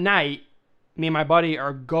that night. Me and my buddy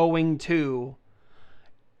are going to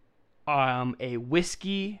a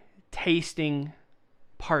whiskey tasting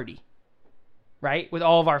party, right? With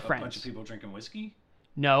all of our friends. A bunch of people drinking whiskey?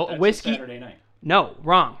 No, That's a whiskey. Saturday night. No,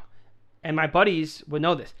 wrong. And my buddies would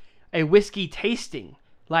know this. A whiskey tasting.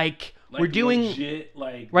 Like we're doing legit,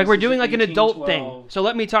 like this we're is doing like an adult 1812. thing. So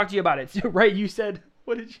let me talk to you about it. Right, you said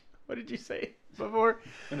what did you say before?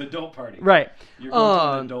 An adult party. Right. You're going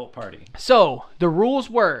to an adult party. So the rules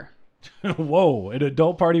were Whoa, an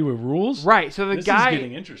adult party with rules? right. So This is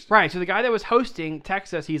getting interesting. Right. So the guy that was hosting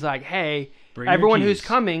texts us. He's like, "Hey, Bring your everyone who's keys."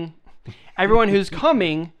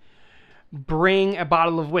 coming, bring a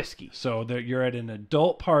bottle of whiskey." So you're at an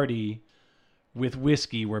adult party with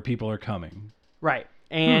whiskey where people are coming. Right.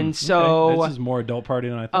 And so Okay. This is more adult party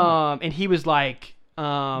than I thought. and he was like,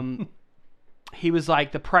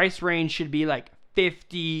 the price range should be like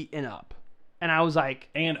 50 and up. And I was like,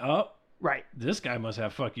 And up. right. This guy must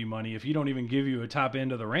have fuck you money if he don't even give you a top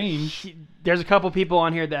end of the range. There's a couple people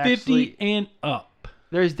on here that 50 actually, and up.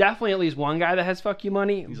 there's definitely at least one guy that has fuck you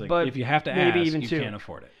money. He's like, but if you have to maybe ask, even you two. can't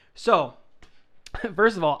afford it. So,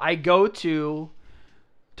 first of all, I go to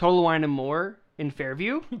Total Wine and More in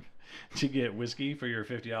Fairview. To get whiskey for your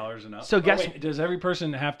 $50 and up. So guess- does every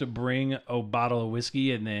person have to bring a bottle of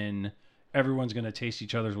whiskey and then everyone's going to taste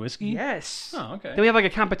each other's whiskey? Yes. Oh, okay. Then we have like a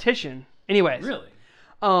competition. Anyways. Really? You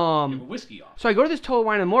have a Um. whiskey off. So I go to this Total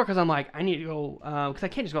Wine and More because I'm like, I need to go because I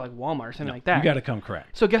can't just go like Walmart or something like that. You got to come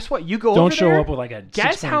correct. So guess what? You go Don't over show there, up with like a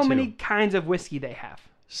guess how 6.2. many kinds of whiskey they have.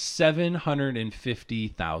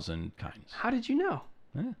 750,000 kinds. How did you know?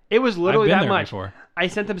 Eh, It was I've literally been that there much. before. I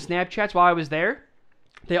sent them Snapchats while I was there.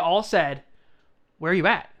 They all said, "Where are you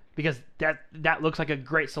at?" Because that looks like a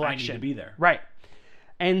great I need selection. to be there. Right.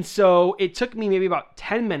 And so it took me maybe about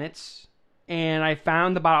 10 minutes, and I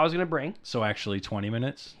found the bottle I was going to bring. So actually 20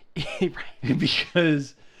 minutes? Right.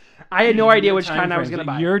 Because I had no idea your which time kind I was frames- going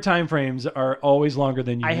to buy. Your time frames are always longer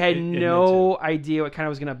than you I had admit no idea what kind I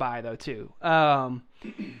was going to buy, though, too. to.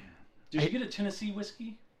 Did you get a Tennessee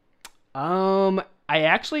whiskey? I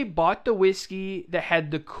actually bought the whiskey that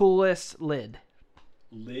had the coolest lid.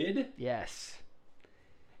 Lid? Yes.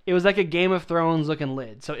 It was like a Game of Thrones looking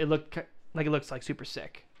lid, so it looks like super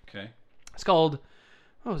sick. Okay. It's called,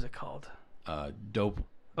 what was it called? Dope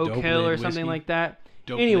Oak dope Hill lid or something whiskey? like that.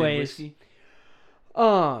 Dope lid Anyways, whiskey?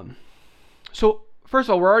 so first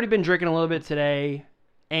of all, we're already been drinking a little bit today,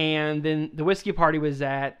 and then the whiskey party was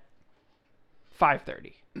at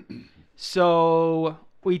 5:30. So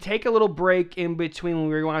we take a little break in between when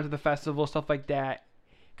we were going out to the festival, stuff like that.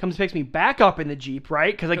 Comes picks me back up in the Jeep,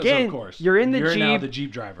 right? Because again, of course. you're in the You're Jeep. now the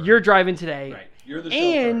Jeep driver. You're driving today. right. You're the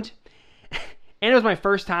chauffeur. And it was my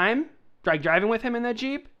first time driving with him in that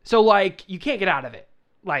Jeep. So like you can't get out of it.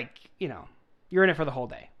 Like, you're in it for the whole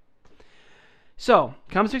day. So,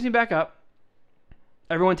 comes picks me back up.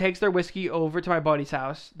 Everyone takes their whiskey over to my buddy's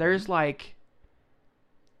house. There's like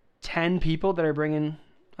 10 people that are bringing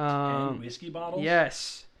 10 whiskey bottles?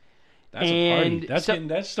 yes. That's a and party.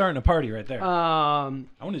 That's starting a party right there. I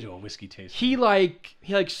want to do a whiskey taste. He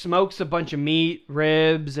smokes a bunch of meat,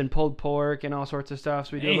 ribs, and pulled pork and all sorts of stuff.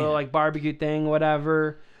 So we do a little Man. like barbecue thing,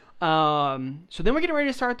 whatever. So then we're getting ready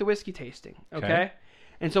to start the whiskey tasting. Okay.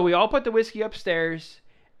 And so we all put the whiskey upstairs,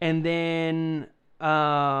 and then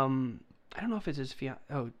I don't know if it's his fiance.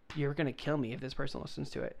 Oh, you're gonna kill me if this person listens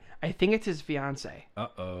to it. I think it's his fiance.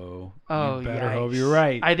 Uh-oh. Oh, You better hope yikes. you're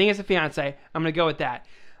right. I think it's a fiance. I'm gonna go with that.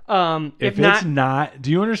 If it's not,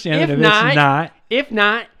 do you understand that if not- it's not, if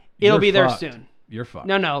not, it'll you're be there fucked. soon. You're fucked.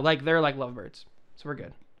 No, like they're like lovebirds, so we're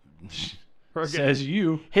good. says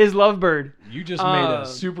you. His lovebird. You just made a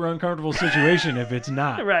super uncomfortable situation if it's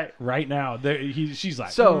not. Right. Right now. She's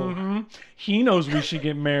like, So- he knows we should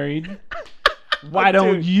get married. Why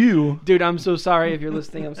don't you? Dude, I'm so sorry if you're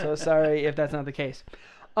listening. I'm so sorry if that's not the case.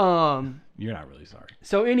 You're not really sorry.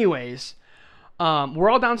 So anyways, we're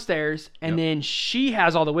all downstairs, and then she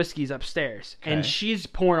has all the whiskeys upstairs, and Okay. she's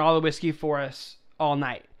pouring all the whiskey for us all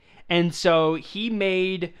night. And so he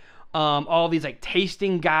made all these like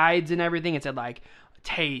tasting guides and everything. It said like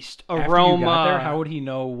taste, aroma. After you got there, how would he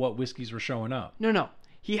know what whiskeys were showing up? No.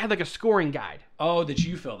 He had like a scoring guide. Oh, that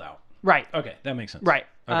you filled out. Right. Okay, that makes sense. Right.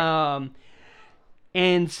 Okay.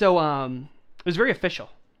 And so it was very official.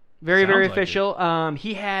 Very, Sounds very like official.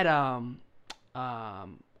 He had all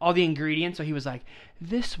the ingredients. So he was like,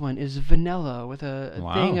 this one is vanilla with a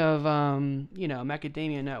Wow. thing of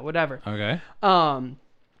macadamia nut, whatever. Okay.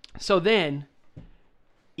 So then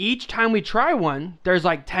each time we try one, there's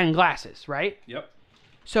like 10 glasses, right? Yep.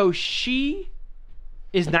 So she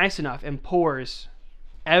is nice enough and pours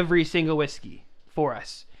every single whiskey for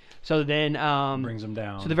us. So then Brings them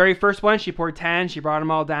down. so the very first one, she poured 10. She brought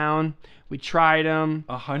them all down. We tried them.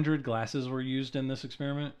 100 glasses were used in this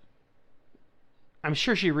experiment? I'm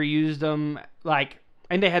sure she reused them. Like,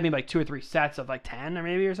 and they had maybe like 2 or 3 sets of like 10 or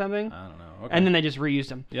maybe or something. I don't know. Okay. And then they just reused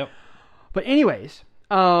them. Yep. But anyways,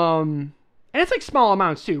 and it's like small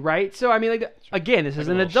amounts too, right? So I mean, like again, this is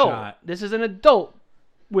a an little adult. shot. This is an adult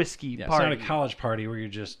whiskey Yeah, party. it's not a college party where you're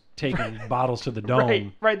just taking bottles to the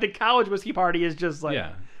dome. Right. The college whiskey party is just like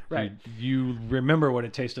Yeah. Right. You remember what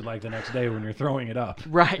it tasted like the next day when you're throwing it up.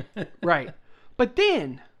 Right. But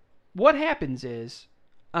then what happens is,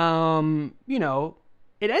 it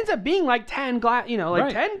ends up being like 10 Right.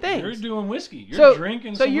 10 things. You're doing whiskey. You're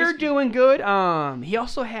drinking So some you're whiskey. doing good. He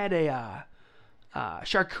also had a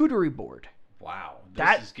charcuterie board. Wow. This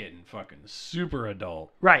That- is getting fucking super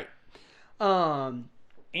adult. Right.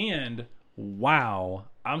 And wow,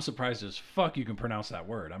 I'm surprised as fuck you can pronounce that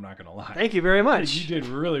word. I'm not going to lie. Thank you very much. You did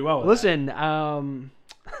really well with Listen,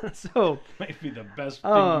 so that. Might be the best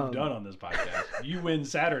thing you've done on this podcast. You win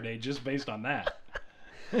Saturday just based on that.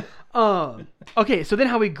 okay, so then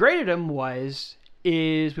how we graded them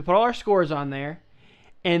is we put all our scores on there,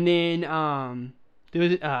 and then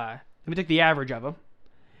we took the average of them,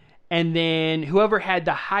 and then whoever had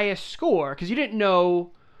the highest score, because you didn't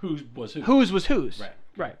know Who was who? whose was whose.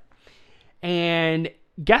 Right. And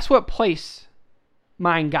guess what place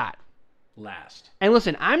mine got? Last. And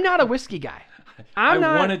listen, I'm not a whiskey guy. I I'm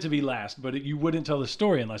not. wanted to be last, but you wouldn't tell the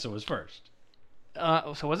story unless it was first.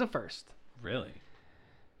 So it wasn't first. Really?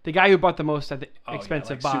 The guy who bought the most Oh,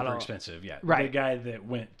 expensive yeah, like bottle. Super expensive, yeah. Right. The guy that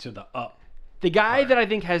went to the up. The guy part. that I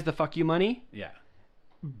think has the fuck you money. Yeah.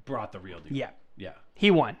 Brought the real deal. Yeah. Yeah. He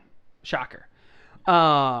won. Shocker. They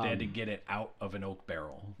had to get it out of an oak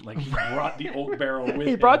barrel. Like he brought the oak barrel with him.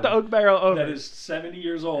 He brought the oak barrel over. That is 70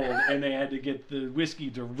 years old, and they had to get the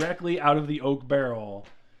whiskey directly out of the oak barrel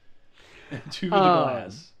to the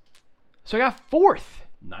glass. So I got fourth.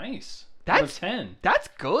 Nice. That's 10. That's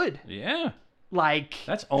good. Yeah. Like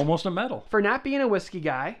That's almost a medal. for not being a whiskey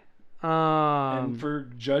guy. And for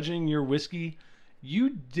judging your whiskey,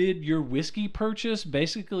 you did your whiskey purchase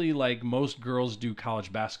basically like most girls do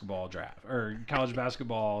college basketball draft or college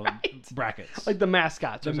basketball brackets. like the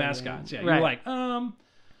mascots. The or something. mascots, yeah. Right. You're like,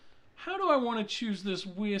 how do I want to choose this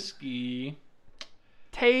whiskey?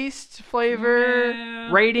 Taste, flavor,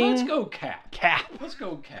 Yeah, rating. Let's go cap. Cap. Let's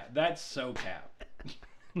go cap. That's so cap.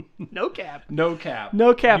 No cap. No cap.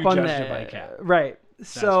 No cap you on judged that. it by cap. Right.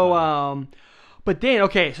 So fine. but then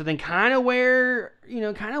so then kind of where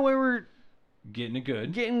we're Getting it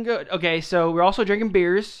good. getting good. Okay, so we're also drinking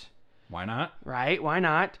beers, Why not? right? Why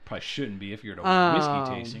not? Probably shouldn't be if you're at a whiskey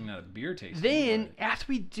Um, tasting, not a beer tasting. Then but- after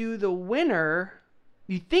we do the winner,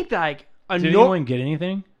 you think that like a Did anyone get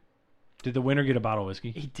anything? Did the winner get a bottle of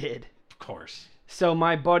whiskey? he did. Of course. So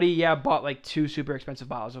my buddy, bought like 2 super expensive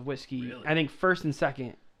bottles of whiskey. Really? I think first and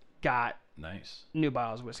second got Nice. new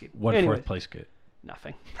bottles of whiskey. What Anyway, fourth place get?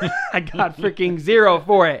 Nothing. I got freaking 0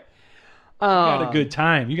 for it. You got a good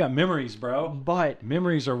time. You got memories, bro. But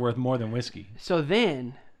Memories are worth more than whiskey. so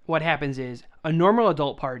then what happens is a normal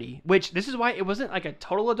adult party, which this is why it wasn't like a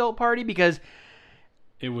total adult party because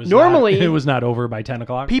It was Normally- it was not over by 10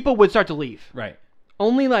 o'clock. people would start to leave. Right.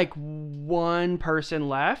 Only like one person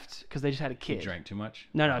left because they just had a kid. Drank too much.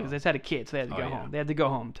 No, because they just had a kid, so they had to go yeah. home. They had to go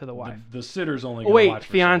home to the wife. The sitter's only. Oh Gonna wait, watch for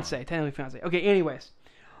so fiance, long. technically fiance. Okay, anyways,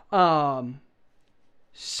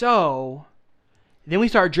 so then we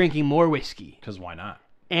start drinking more whiskey, 'Cause why not?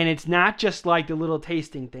 and it's not just like the little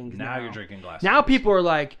tasting things. Now you're drinking glasses. Now of whiskey. people are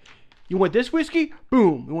like, "You want this whiskey?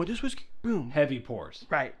 Boom! You want this whiskey? boom. Heavy pours.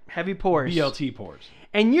 Right. Heavy pours. BLT pours.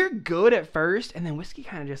 And you're good at first, and then whiskey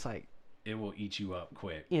kind of just like, It will eat you up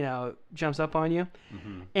quick. jumps up on you.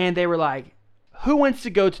 Mm-hmm. And they were like, who wants to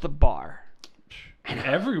go to the bar?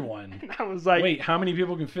 Everyone. And I was like, Wait, how many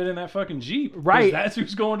people can fit in that fucking Jeep? 'Cause Right. That's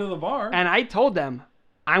who's going to the bar. and I told them,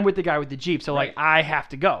 I'm with the guy with the Jeep, so like I have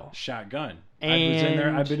to go. Shotgun.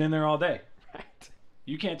 And- I've been in there all day. Right.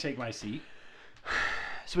 You can't take my seat.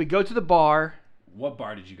 So we go to the bar. What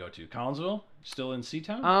bar did you go to? Collinsville? Still in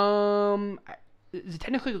Seatown? Is it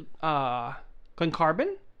technically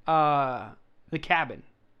Glencarbon? The Cabin.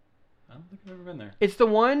 I don't think I've ever been there. It's the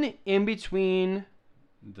one in between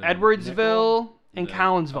The Edwardsville Nickel? and The,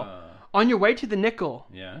 Collinsville. On your way to the Nickel,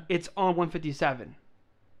 Yeah. it's on 157.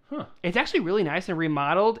 Huh. It's actually really nice and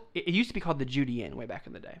remodeled. It used to be called the Judy Inn way back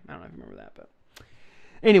in the day. I don't know if you remember that, but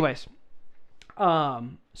anyways, so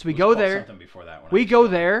we It was go called there. something before that when I We was go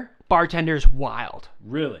young. there. Bartender's wild.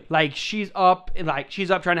 Really? Like she's up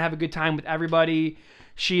trying to have a good time with everybody.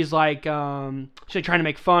 She's like trying to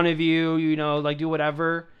make fun of you, like do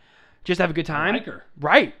whatever. Just have a good time. I like her.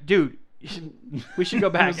 Right, dude. We should go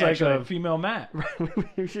back. It's like actually. a female Matt.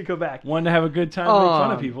 We should go back. One to have a good time, make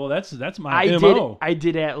fun of people. That's my MO. I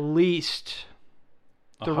did at least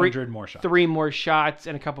 100 more shots. 3 more shots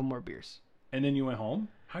and a couple more beers. And then you went home?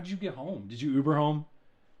 How'd you get home? Did you Uber home?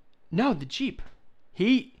 No, the Jeep.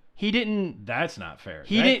 He didn't That's not fair.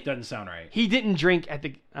 He that didn't- doesn't sound right. he didn't drink at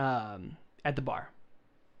the bar.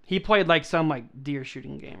 He played like some like deer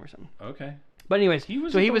shooting game or something. Okay. But anyways, He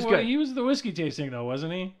was so he was good. He was the whiskey tasting though,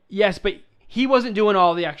 wasn't he? Yes, but he wasn't doing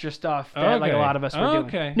all the extra stuff that like a Okay. lot of us were doing.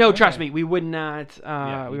 Okay. No, trust Okay. me, we would not.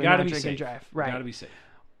 Yeah, We you would gotta not be drink and safe. drive. Right. Gotta be safe.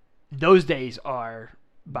 Those days are.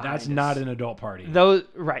 Behind That's us. not an adult party.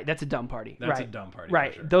 Right. That's a dumb party. That's right. a dumb party.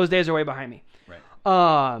 Right. For sure. Those days are way behind me. Right.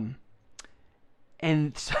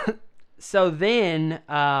 And so then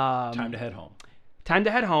Time to head home. time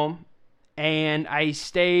to head home, and I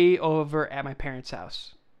stay over at my parents'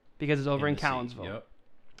 house because it's over in the sea. Collinsville. Yep.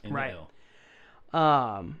 In Right. the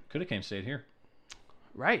hill. Could have came stayed here.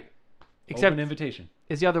 Right. Except Open invitation.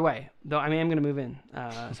 it's the other way. Though I am gonna move in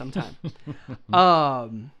sometime.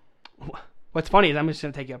 What's funny is I'm just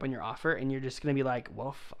gonna take you up on your offer, and you're just gonna be like,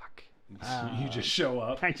 "Well, fuck." You just show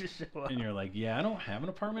up I just show up. and you're like, yeah, I don't have an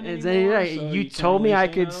apartment Is anymore. that right? so You can told me lease I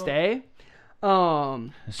me could out." stay.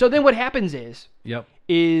 So then what happens Yep.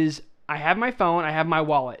 is I have my phone, I have my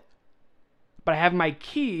wallet, but I have my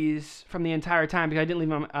keys from the entire time because I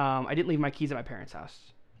didn't leave my keys at my parents'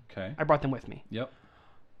 house. Okay. I brought them with me. Yep.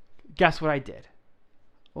 Guess what I did?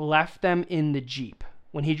 Left them in the Jeep.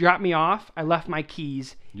 When he dropped me off, I left my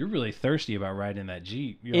keys. You're really thirsty about riding that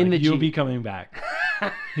Jeep. You're In like, the you'll Jeep. be coming back.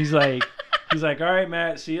 He's like, all right,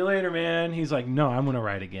 Matt, see you later, man. He's like, no, I'm gonna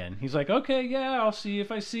ride again. He's like, okay, yeah, I'll see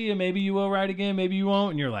if I see you. Maybe you will ride again, maybe you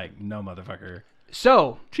won't. And you're like, no, motherfucker.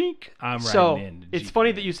 So, Chink. I'm riding so in. it's Jeep funny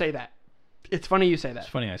again. that you say that. It's funny you say that. It's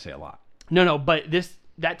funny I say a lot. No, but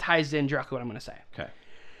that ties in directly what I'm gonna say. Okay.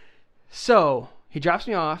 So he drops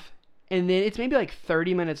me off, and then it's maybe like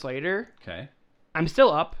 30 minutes later. Okay. I'm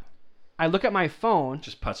still up. I look at my phone.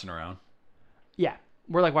 Just putzing around. Yeah,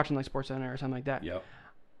 we're like watching like SportsCenter or something like that. Yep.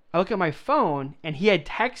 I look at my phone, and he had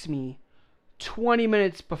texted me 20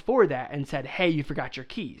 minutes before that and said, "Hey, you forgot your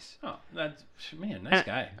keys." Oh, that's nice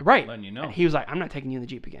guy. Right. Letting you know. And he was like, "I'm not taking you in the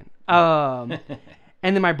Jeep again."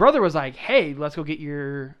 And then my brother was like, "Hey, let's go get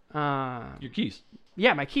your Your keys.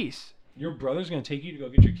 my keys." Your brother's gonna take you to go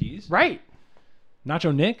get your keys? Right.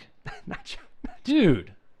 Nacho Nick? Nacho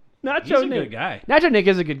Dude. Nick. He's a good guy. Nacho Nick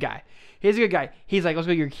is a good guy. He's a good guy. He's like, "Let's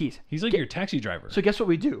go get your keys." He's like your taxi driver. So guess what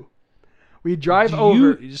we do? We drive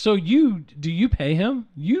over. Do you pay him?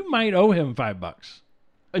 You might owe him $5.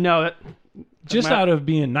 No, Just my- out of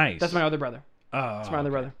being nice. that's my other brother. Oh, That's my other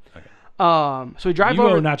brother. Okay. So we drive You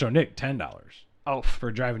over. owe Nacho Nick $10 Oh,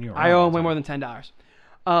 for driving you around. I owe all him the way time. more than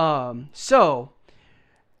 $10. So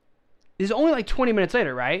this is only like 20 minutes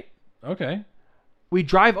later, right? Okay. We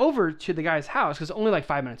drive over to the guy's house because it's only like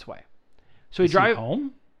 5 minutes away. So we Is he drive.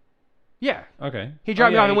 home? Yeah. Okay. He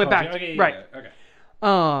dropped me off and went called back. you. Okay, yeah, Right. yeah,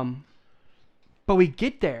 okay. But we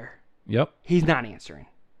get there. Yep. He's not answering.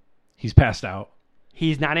 He's passed out.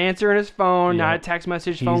 He's not answering his phone. Not a Yep. text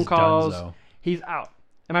message. He's Phone calls. donezo. He's out.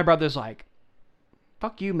 And my brother's like,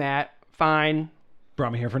 "Fuck you, Matt. Fine.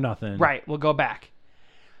 Brought me here for nothing. Right. We'll go back."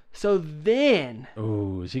 So then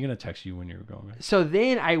Oh, is he gonna text you when you're going?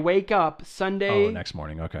 I wake up Sunday. Oh, next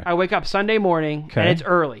morning. Okay. I wake up Sunday morning, Okay. and it's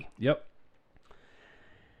early. Yep.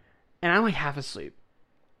 And I'm like half asleep.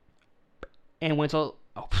 And Wenzel,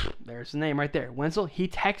 there's the name right there. Wenzel, he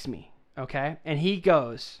texts me, okay? And he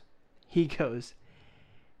goes,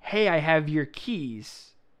 "Hey, I have your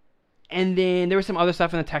keys." And then there was some other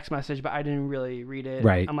stuff in the text message, but I didn't really read it.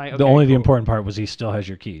 Right. I'm like, the okay, only the cool. important part was he still has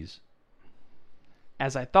your keys.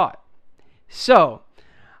 As I thought. So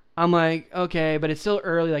I'm like, okay, but it's still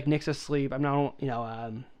early. Like Nick's asleep. I'm not,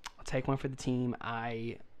 I'll take one for the team.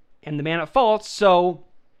 I am the man at fault, so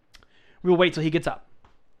we'll wait till he gets up.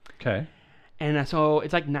 Okay. And so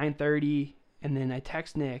it's like 9:30, and then I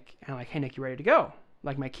text Nick, and I'm like, hey, Nick, you ready to go?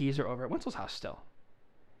 Like, my keys are over at Wenzel's house still.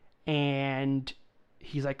 And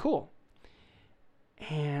he's like, cool.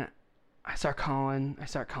 And I start calling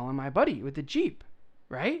my buddy with the Jeep,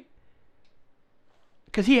 right?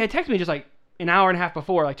 Because he had texted me just like an hour and a half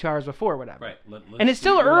before, like 2 hours before, whatever. Right. And it's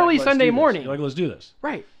still early Sunday morning. You're like, let's do this.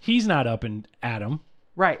 Right. He's not up and at him.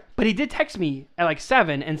 Right. But he did text me at like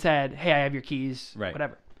 7 and said, hey, I have your keys, Right.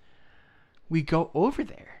 whatever. We go over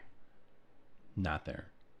there. Not there.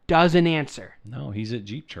 Doesn't answer. No, he's at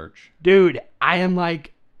Jeep Church. Dude, I am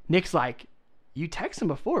like, Nick's like, you text him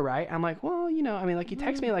before, right? I'm like, well, he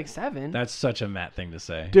texted me at like 7. That's such a Matt thing to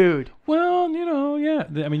say. Dude. Well, yeah.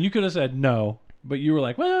 I mean, you could have said no, but you were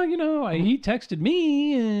like, well, he texted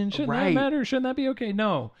me, and shouldn't that matter? Shouldn't that be okay?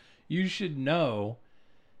 No, you should know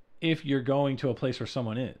if you're going to a place where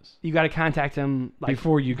someone is. You got to contact him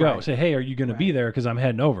before you go. Right. Say, hey, are you going to be there? Because I'm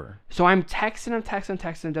heading over. So I'm texting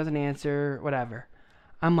him, doesn't answer, whatever.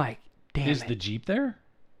 I'm like, damn Is it. the Jeep there?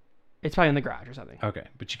 It's probably in the garage or something. Okay,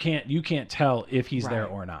 but you can't tell if he's there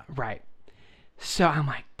or not. Right. So I'm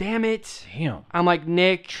like, damn it. Damn. I'm like,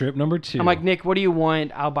 Nick. Trip number 2. I'm like, Nick, what do you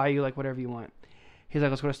want? I'll buy you like whatever you want. He's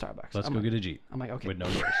like, let's go to Starbucks. Let's go get a Jeep. I'm like, okay. With no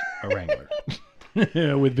doors. A Wrangler.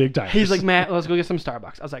 With big tires. He's like, Matt, let's go get some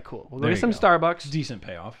Starbucks. I was like, cool. We'll go get some Starbucks. Decent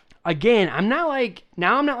payoff. Again, I'm not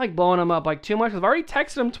like blowing him up like too much. I've already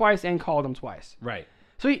texted him twice and called him twice. Right.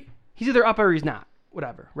 So he's either up or he's not.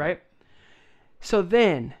 Whatever, right? So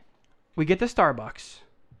then we get to Starbucks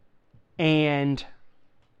and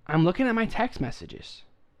I'm looking at my text messages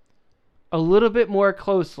a little bit more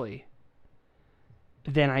closely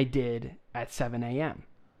than I did at 7 a.m.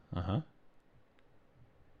 Uh-huh.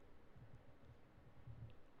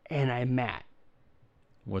 And I'm mad.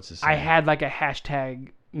 What's it say? I had like a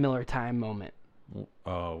hashtag Miller Time moment.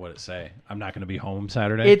 Oh, what'd it say? I'm not going to be home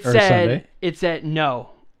Saturday Sunday? Sunday? It said,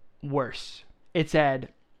 no, worse. It said,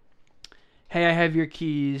 hey, I have your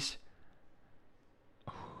keys.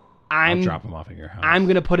 I'll drop them off at your house. I'm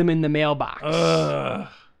going to put them in the mailbox. Ugh.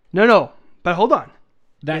 No, but hold on.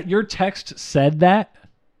 Your text said that?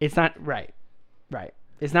 It's not right. Right.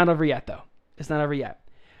 It's not over yet, though. It's not over yet.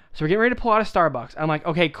 So we're getting ready to pull out of Starbucks. I'm like,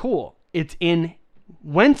 okay, cool. It's in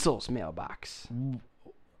Wenzel's mailbox.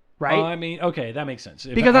 Right? I mean, okay, that makes sense.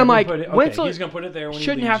 Because I'm like, Wenzel he's going to put it there when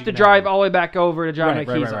shouldn't he leaves, have to drive all the way back over to drop my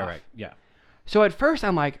keys off. Right. Yeah. So at first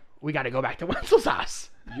I'm like, we got to go back to Wenzel's house.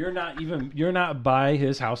 You're not by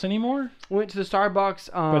his house anymore? Went to the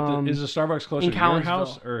Starbucks. But is the Starbucks closer to your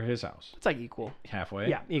house or his house? It's like equal. Halfway?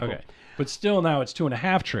 Yeah, equal. Okay. But still now it's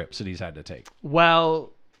 2.5 trips that he's had to take.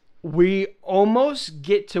 Well, we almost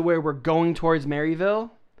get to where we're going towards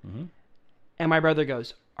Maryville. Mm-hmm. And my brother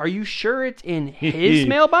goes, are you sure it's in his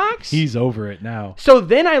mailbox? He's over it now. So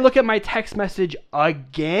then I look at my text message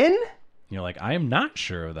again. You're like, I am not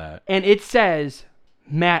sure of that. And it says,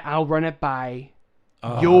 Matt, I'll run it by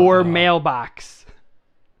your mailbox.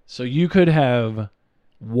 So you could have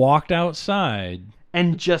walked outside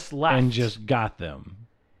and just left. And just got them.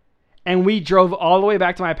 And we drove all the way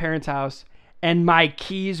back to my parents' house, and my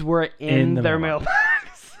keys were in their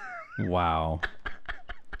mailbox. Wow.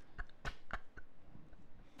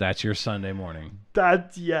 That's your Sunday morning.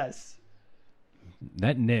 Yes.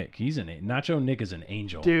 That Nick, Nacho Nick is an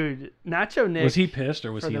angel. Dude, Nacho Nick. Was he pissed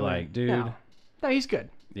or was he like, dude? No, he's good.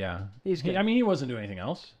 Yeah. He's good. He wasn't doing anything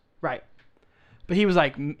else. Right. But he's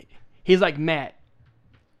like, Matt,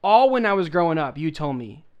 all when I was growing up, you told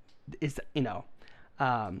me, it's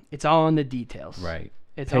all in the details. Right.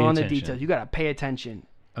 It's all in the details. You got to pay attention.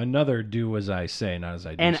 Another do as I say, not as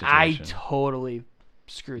I do and situation. I totally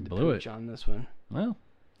screwed the pooch on this one. Well.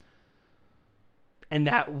 And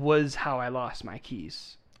that was how I lost my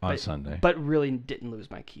keys. On Sunday. But really didn't lose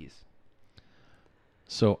my keys.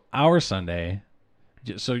 So our Sunday,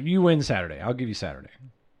 so you win Saturday. I'll give you Saturday.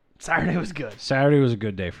 Saturday was good. Saturday was a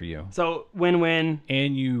good day for you. So win-win.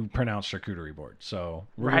 And you pronounced charcuterie board. So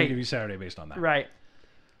we're going to give you Saturday based on that. Right.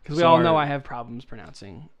 Because we all know I have problems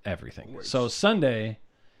pronouncing everything. Words. So Sunday,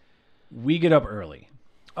 we get up early.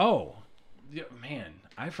 Oh, man,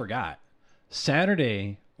 I forgot.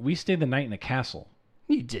 Saturday, we stayed the night in a castle.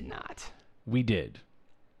 You did not. We did.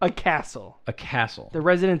 A castle. A castle. The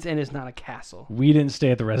Residence Inn is not a castle. We didn't stay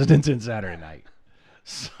at the Residence Inn Saturday night.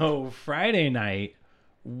 So Friday night,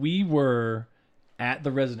 we were at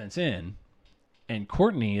the Residence Inn, And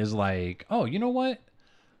Courtney is like, oh, you know what?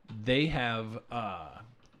 They have,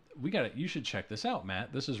 you should check this out,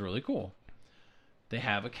 Matt. This is really cool. They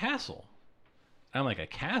have a castle. I'm like, a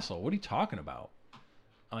castle? What are you talking about?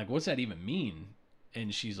 I'm like, what's that even mean?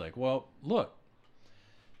 And she's like, well, look.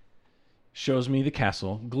 Shows me the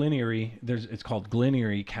castle, Glen Erie. It's called Glen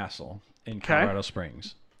Erie Castle in Colorado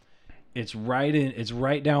Springs. It's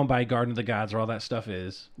right down by Garden of the Gods where all that stuff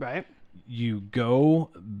is. Right. You go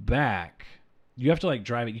back. You have to like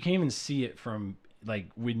drive it. You can't even see it from like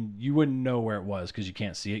when you wouldn't know where it was because you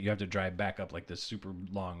can't see it. You have to drive back up like this super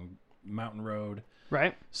long mountain road.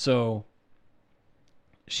 Right. So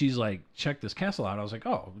she's like, check this castle out. I was like,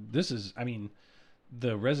 oh,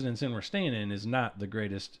 the Residence Inn we're staying in is not the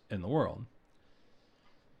greatest in the world.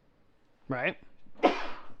 Right.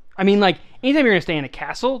 I mean, like, anytime you're going to stay in a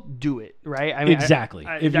castle, do it, right? I mean, exactly.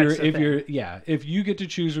 If you get to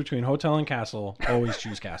choose between hotel and castle, always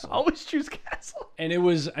choose castle. Always choose castle. And it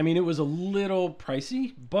was a little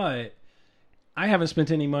pricey, but I haven't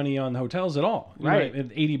spent any money on hotels at all. Right.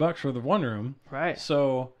 $80 for the one room. Right.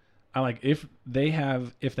 So I'm like, if they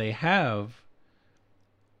have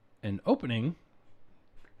an opening,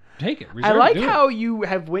 take it. I like how you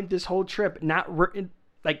have went this whole trip not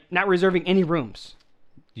reserving any rooms.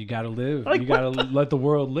 You got to live. Like, you got to let the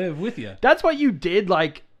world live with you. That's what you did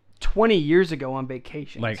like 20 years ago on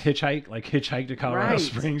vacation. Like hitchhike to Colorado Right.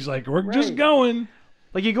 Springs. Like, we're just going.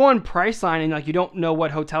 Like, you go on Priceline and like you don't know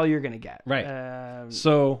what hotel you're going to get. Right.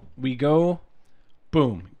 So we go,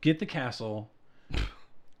 boom, get the castle.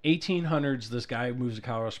 1800s, this guy moves to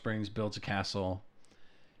Colorado Springs, builds a castle.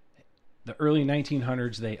 The early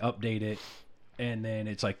 1900s, they update it. And then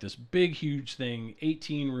it's like this big, huge thing,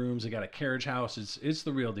 18 rooms. They got a carriage house. It's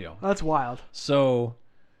the real deal. That's wild. So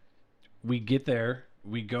we get there.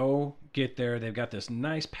 We go get there. They've got this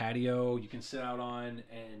nice patio you can sit out on.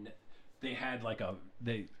 And they had like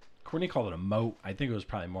Courtney called it a moat. I think it was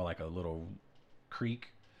probably more like a little creek,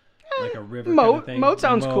 like a river Moat. kind of thing. Moat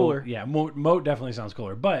sounds cooler. Yeah, moat definitely sounds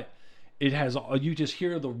cooler. But it has, you just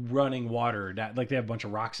hear the running water. Like they have a bunch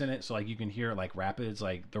of rocks in it. So like you can hear like rapids,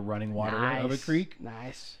 like the running water of a creek.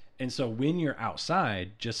 Nice. And so when you're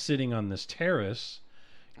outside, just sitting on this terrace,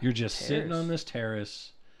 you're just sitting on this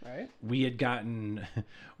terrace. Right. We had gotten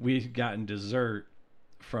dessert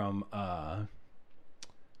from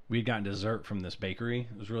this bakery.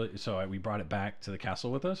 It was really, so we brought it back to the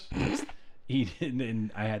castle with us.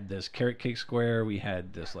 And I had this carrot cake square. We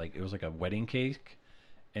had this it was like a wedding cake.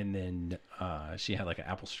 And then she had like an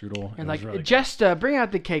apple strudel. And like, really just bring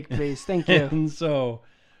out the cake, please. Thank you. And so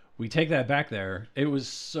we take that back there. It was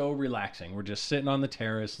so relaxing. We're just sitting on the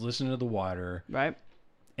terrace, listening to the water. Right.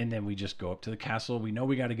 And then we just go up to the castle. We know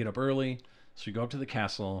we got to get up early. So we go up to the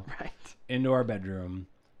castle, right, into our bedroom,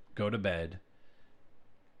 go to bed.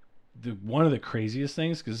 One of the craziest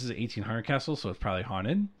things, because this is an 1800 castle, so it's probably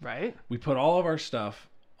haunted. Right. We put all of our stuff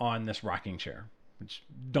on this rocking chair. Which,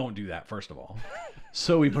 don't do that, first of all.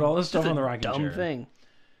 So we put all this stuff on the rocking chair. Dumb thing.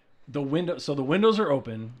 The windows are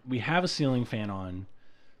open. We have a ceiling fan on.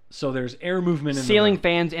 So there's air movement in ceiling the room.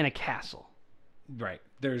 fans in a castle. Right.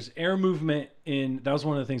 There's air movement in... That was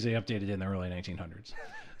one of the things they updated in the early 1900s.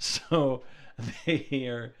 So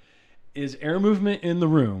is air movement in the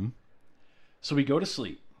room. So we go to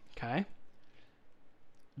sleep. Okay.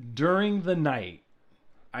 During the night,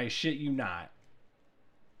 I shit you not,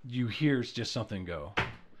 you hear just something go.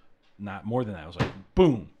 Not more than that. It was like,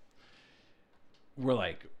 boom. We're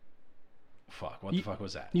like, fuck, what the fuck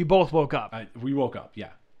was that? You both woke up. We woke up, yeah.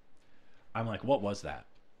 I'm like, what was that?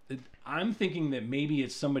 I'm thinking that maybe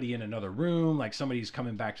it's somebody in another room, like somebody's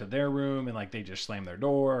coming back to their room and like they just slammed their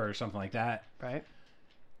door or something like that. Right.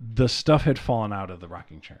 The stuff had fallen out of the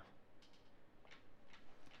rocking chair.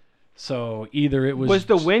 So either it was... Was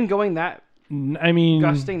the wind going that... I mean...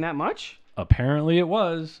 Gusting that much? Apparently it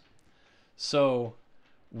was. So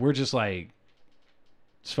we're just like,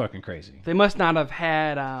 it's fucking crazy. They must not have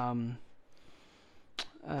had,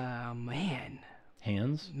 man.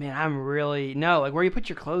 Hands? Man, I'm really... No, like where you put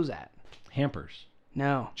your clothes at? Hampers.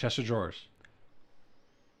 No. Chest of drawers.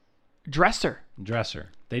 Dresser.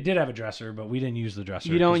 They did have a dresser, but we didn't use the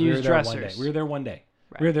dresser. You don't use dressers. We were there one day.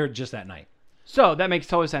 Right. We were there just that night. So that makes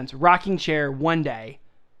total sense. Rocking chair one day.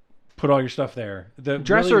 Put all your stuff there. The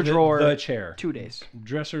dresser drawer. The chair. 2 days.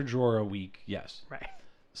 Dresser drawer a week. Yes. Right.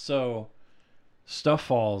 So stuff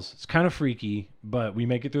falls. It's kind of freaky, but we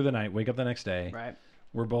make it through the night. Wake up the next day. Right.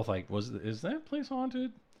 We're both like, is that place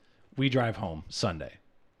haunted? We drive home Sunday.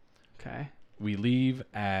 Okay. We leave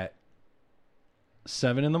at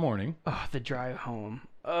 7 in the morning. Oh, the drive home.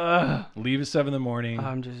 Ugh. Leave at 7 in the morning.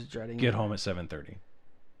 I'm just dreading Get it. home at 7:30.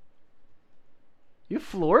 You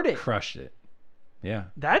floored it. Crushed it. Yeah.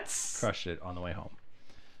 That's Crushed it on the way home.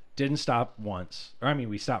 Didn't stop once. Or, I mean,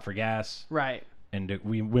 we stopped for gas. right. And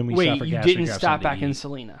when we stopped for Wait, you gas, we didn't grabbed stop something back to in eat.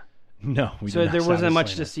 Selena, No, we so did not there stop wasn't in much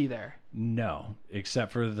Selena. to see there. No,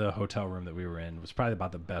 except for the hotel room that we were in. It was probably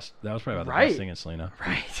about the best. That was probably about the Right. best thing in Selena.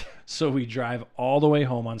 Right. So we drive all the way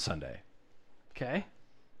home on Sunday. Okay.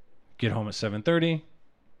 Get home at 7:30.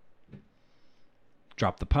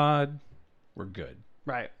 Drop the pod. We're good.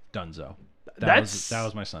 Right. Dunzo. That's- that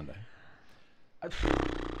was my Sunday. I'm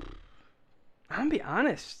gonna be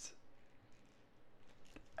honest.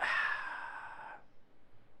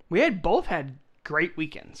 We both had great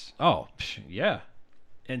weekends. Oh, yeah.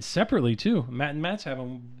 And separately too. Matt and Matt's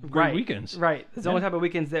having great Right. weekends. Right. It's the only Yeah. type of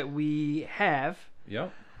weekends that we have.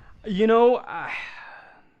 Yep. You know,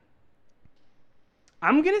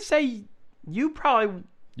 I'm gonna say you probably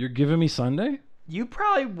You're giving me Sunday?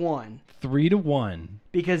 won 3-1.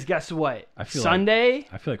 because guess what? I feel Sunday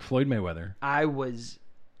I feel like Floyd Mayweather. I was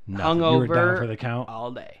Nothing. You were down hungover for the count.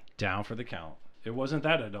 all day. Down for the count. It wasn't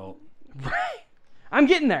that adult. Right. I'm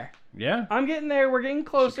getting there. Yeah. I'm getting there. We're getting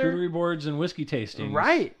closer. Charcuterie boards and whiskey tastings.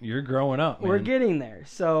 Right. You're growing up, man. We're getting there.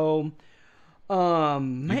 So,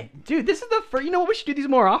 man, dude, this is the first. You know what? We should do these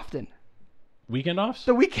more often. Weekend offs?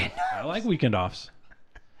 The weekend. I like weekend offs.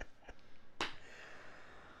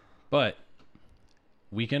 But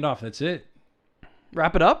weekend off, that's it.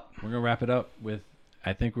 Wrap it up. We're going to wrap it up with,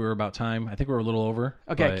 I think we were about time. I think we're a little over.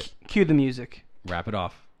 Okay. But Cue the music. wrap it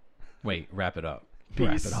off. Wait, wrap it up. Peace.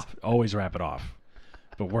 Wrap it off. Always wrap it off.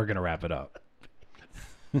 But we're going to wrap it up.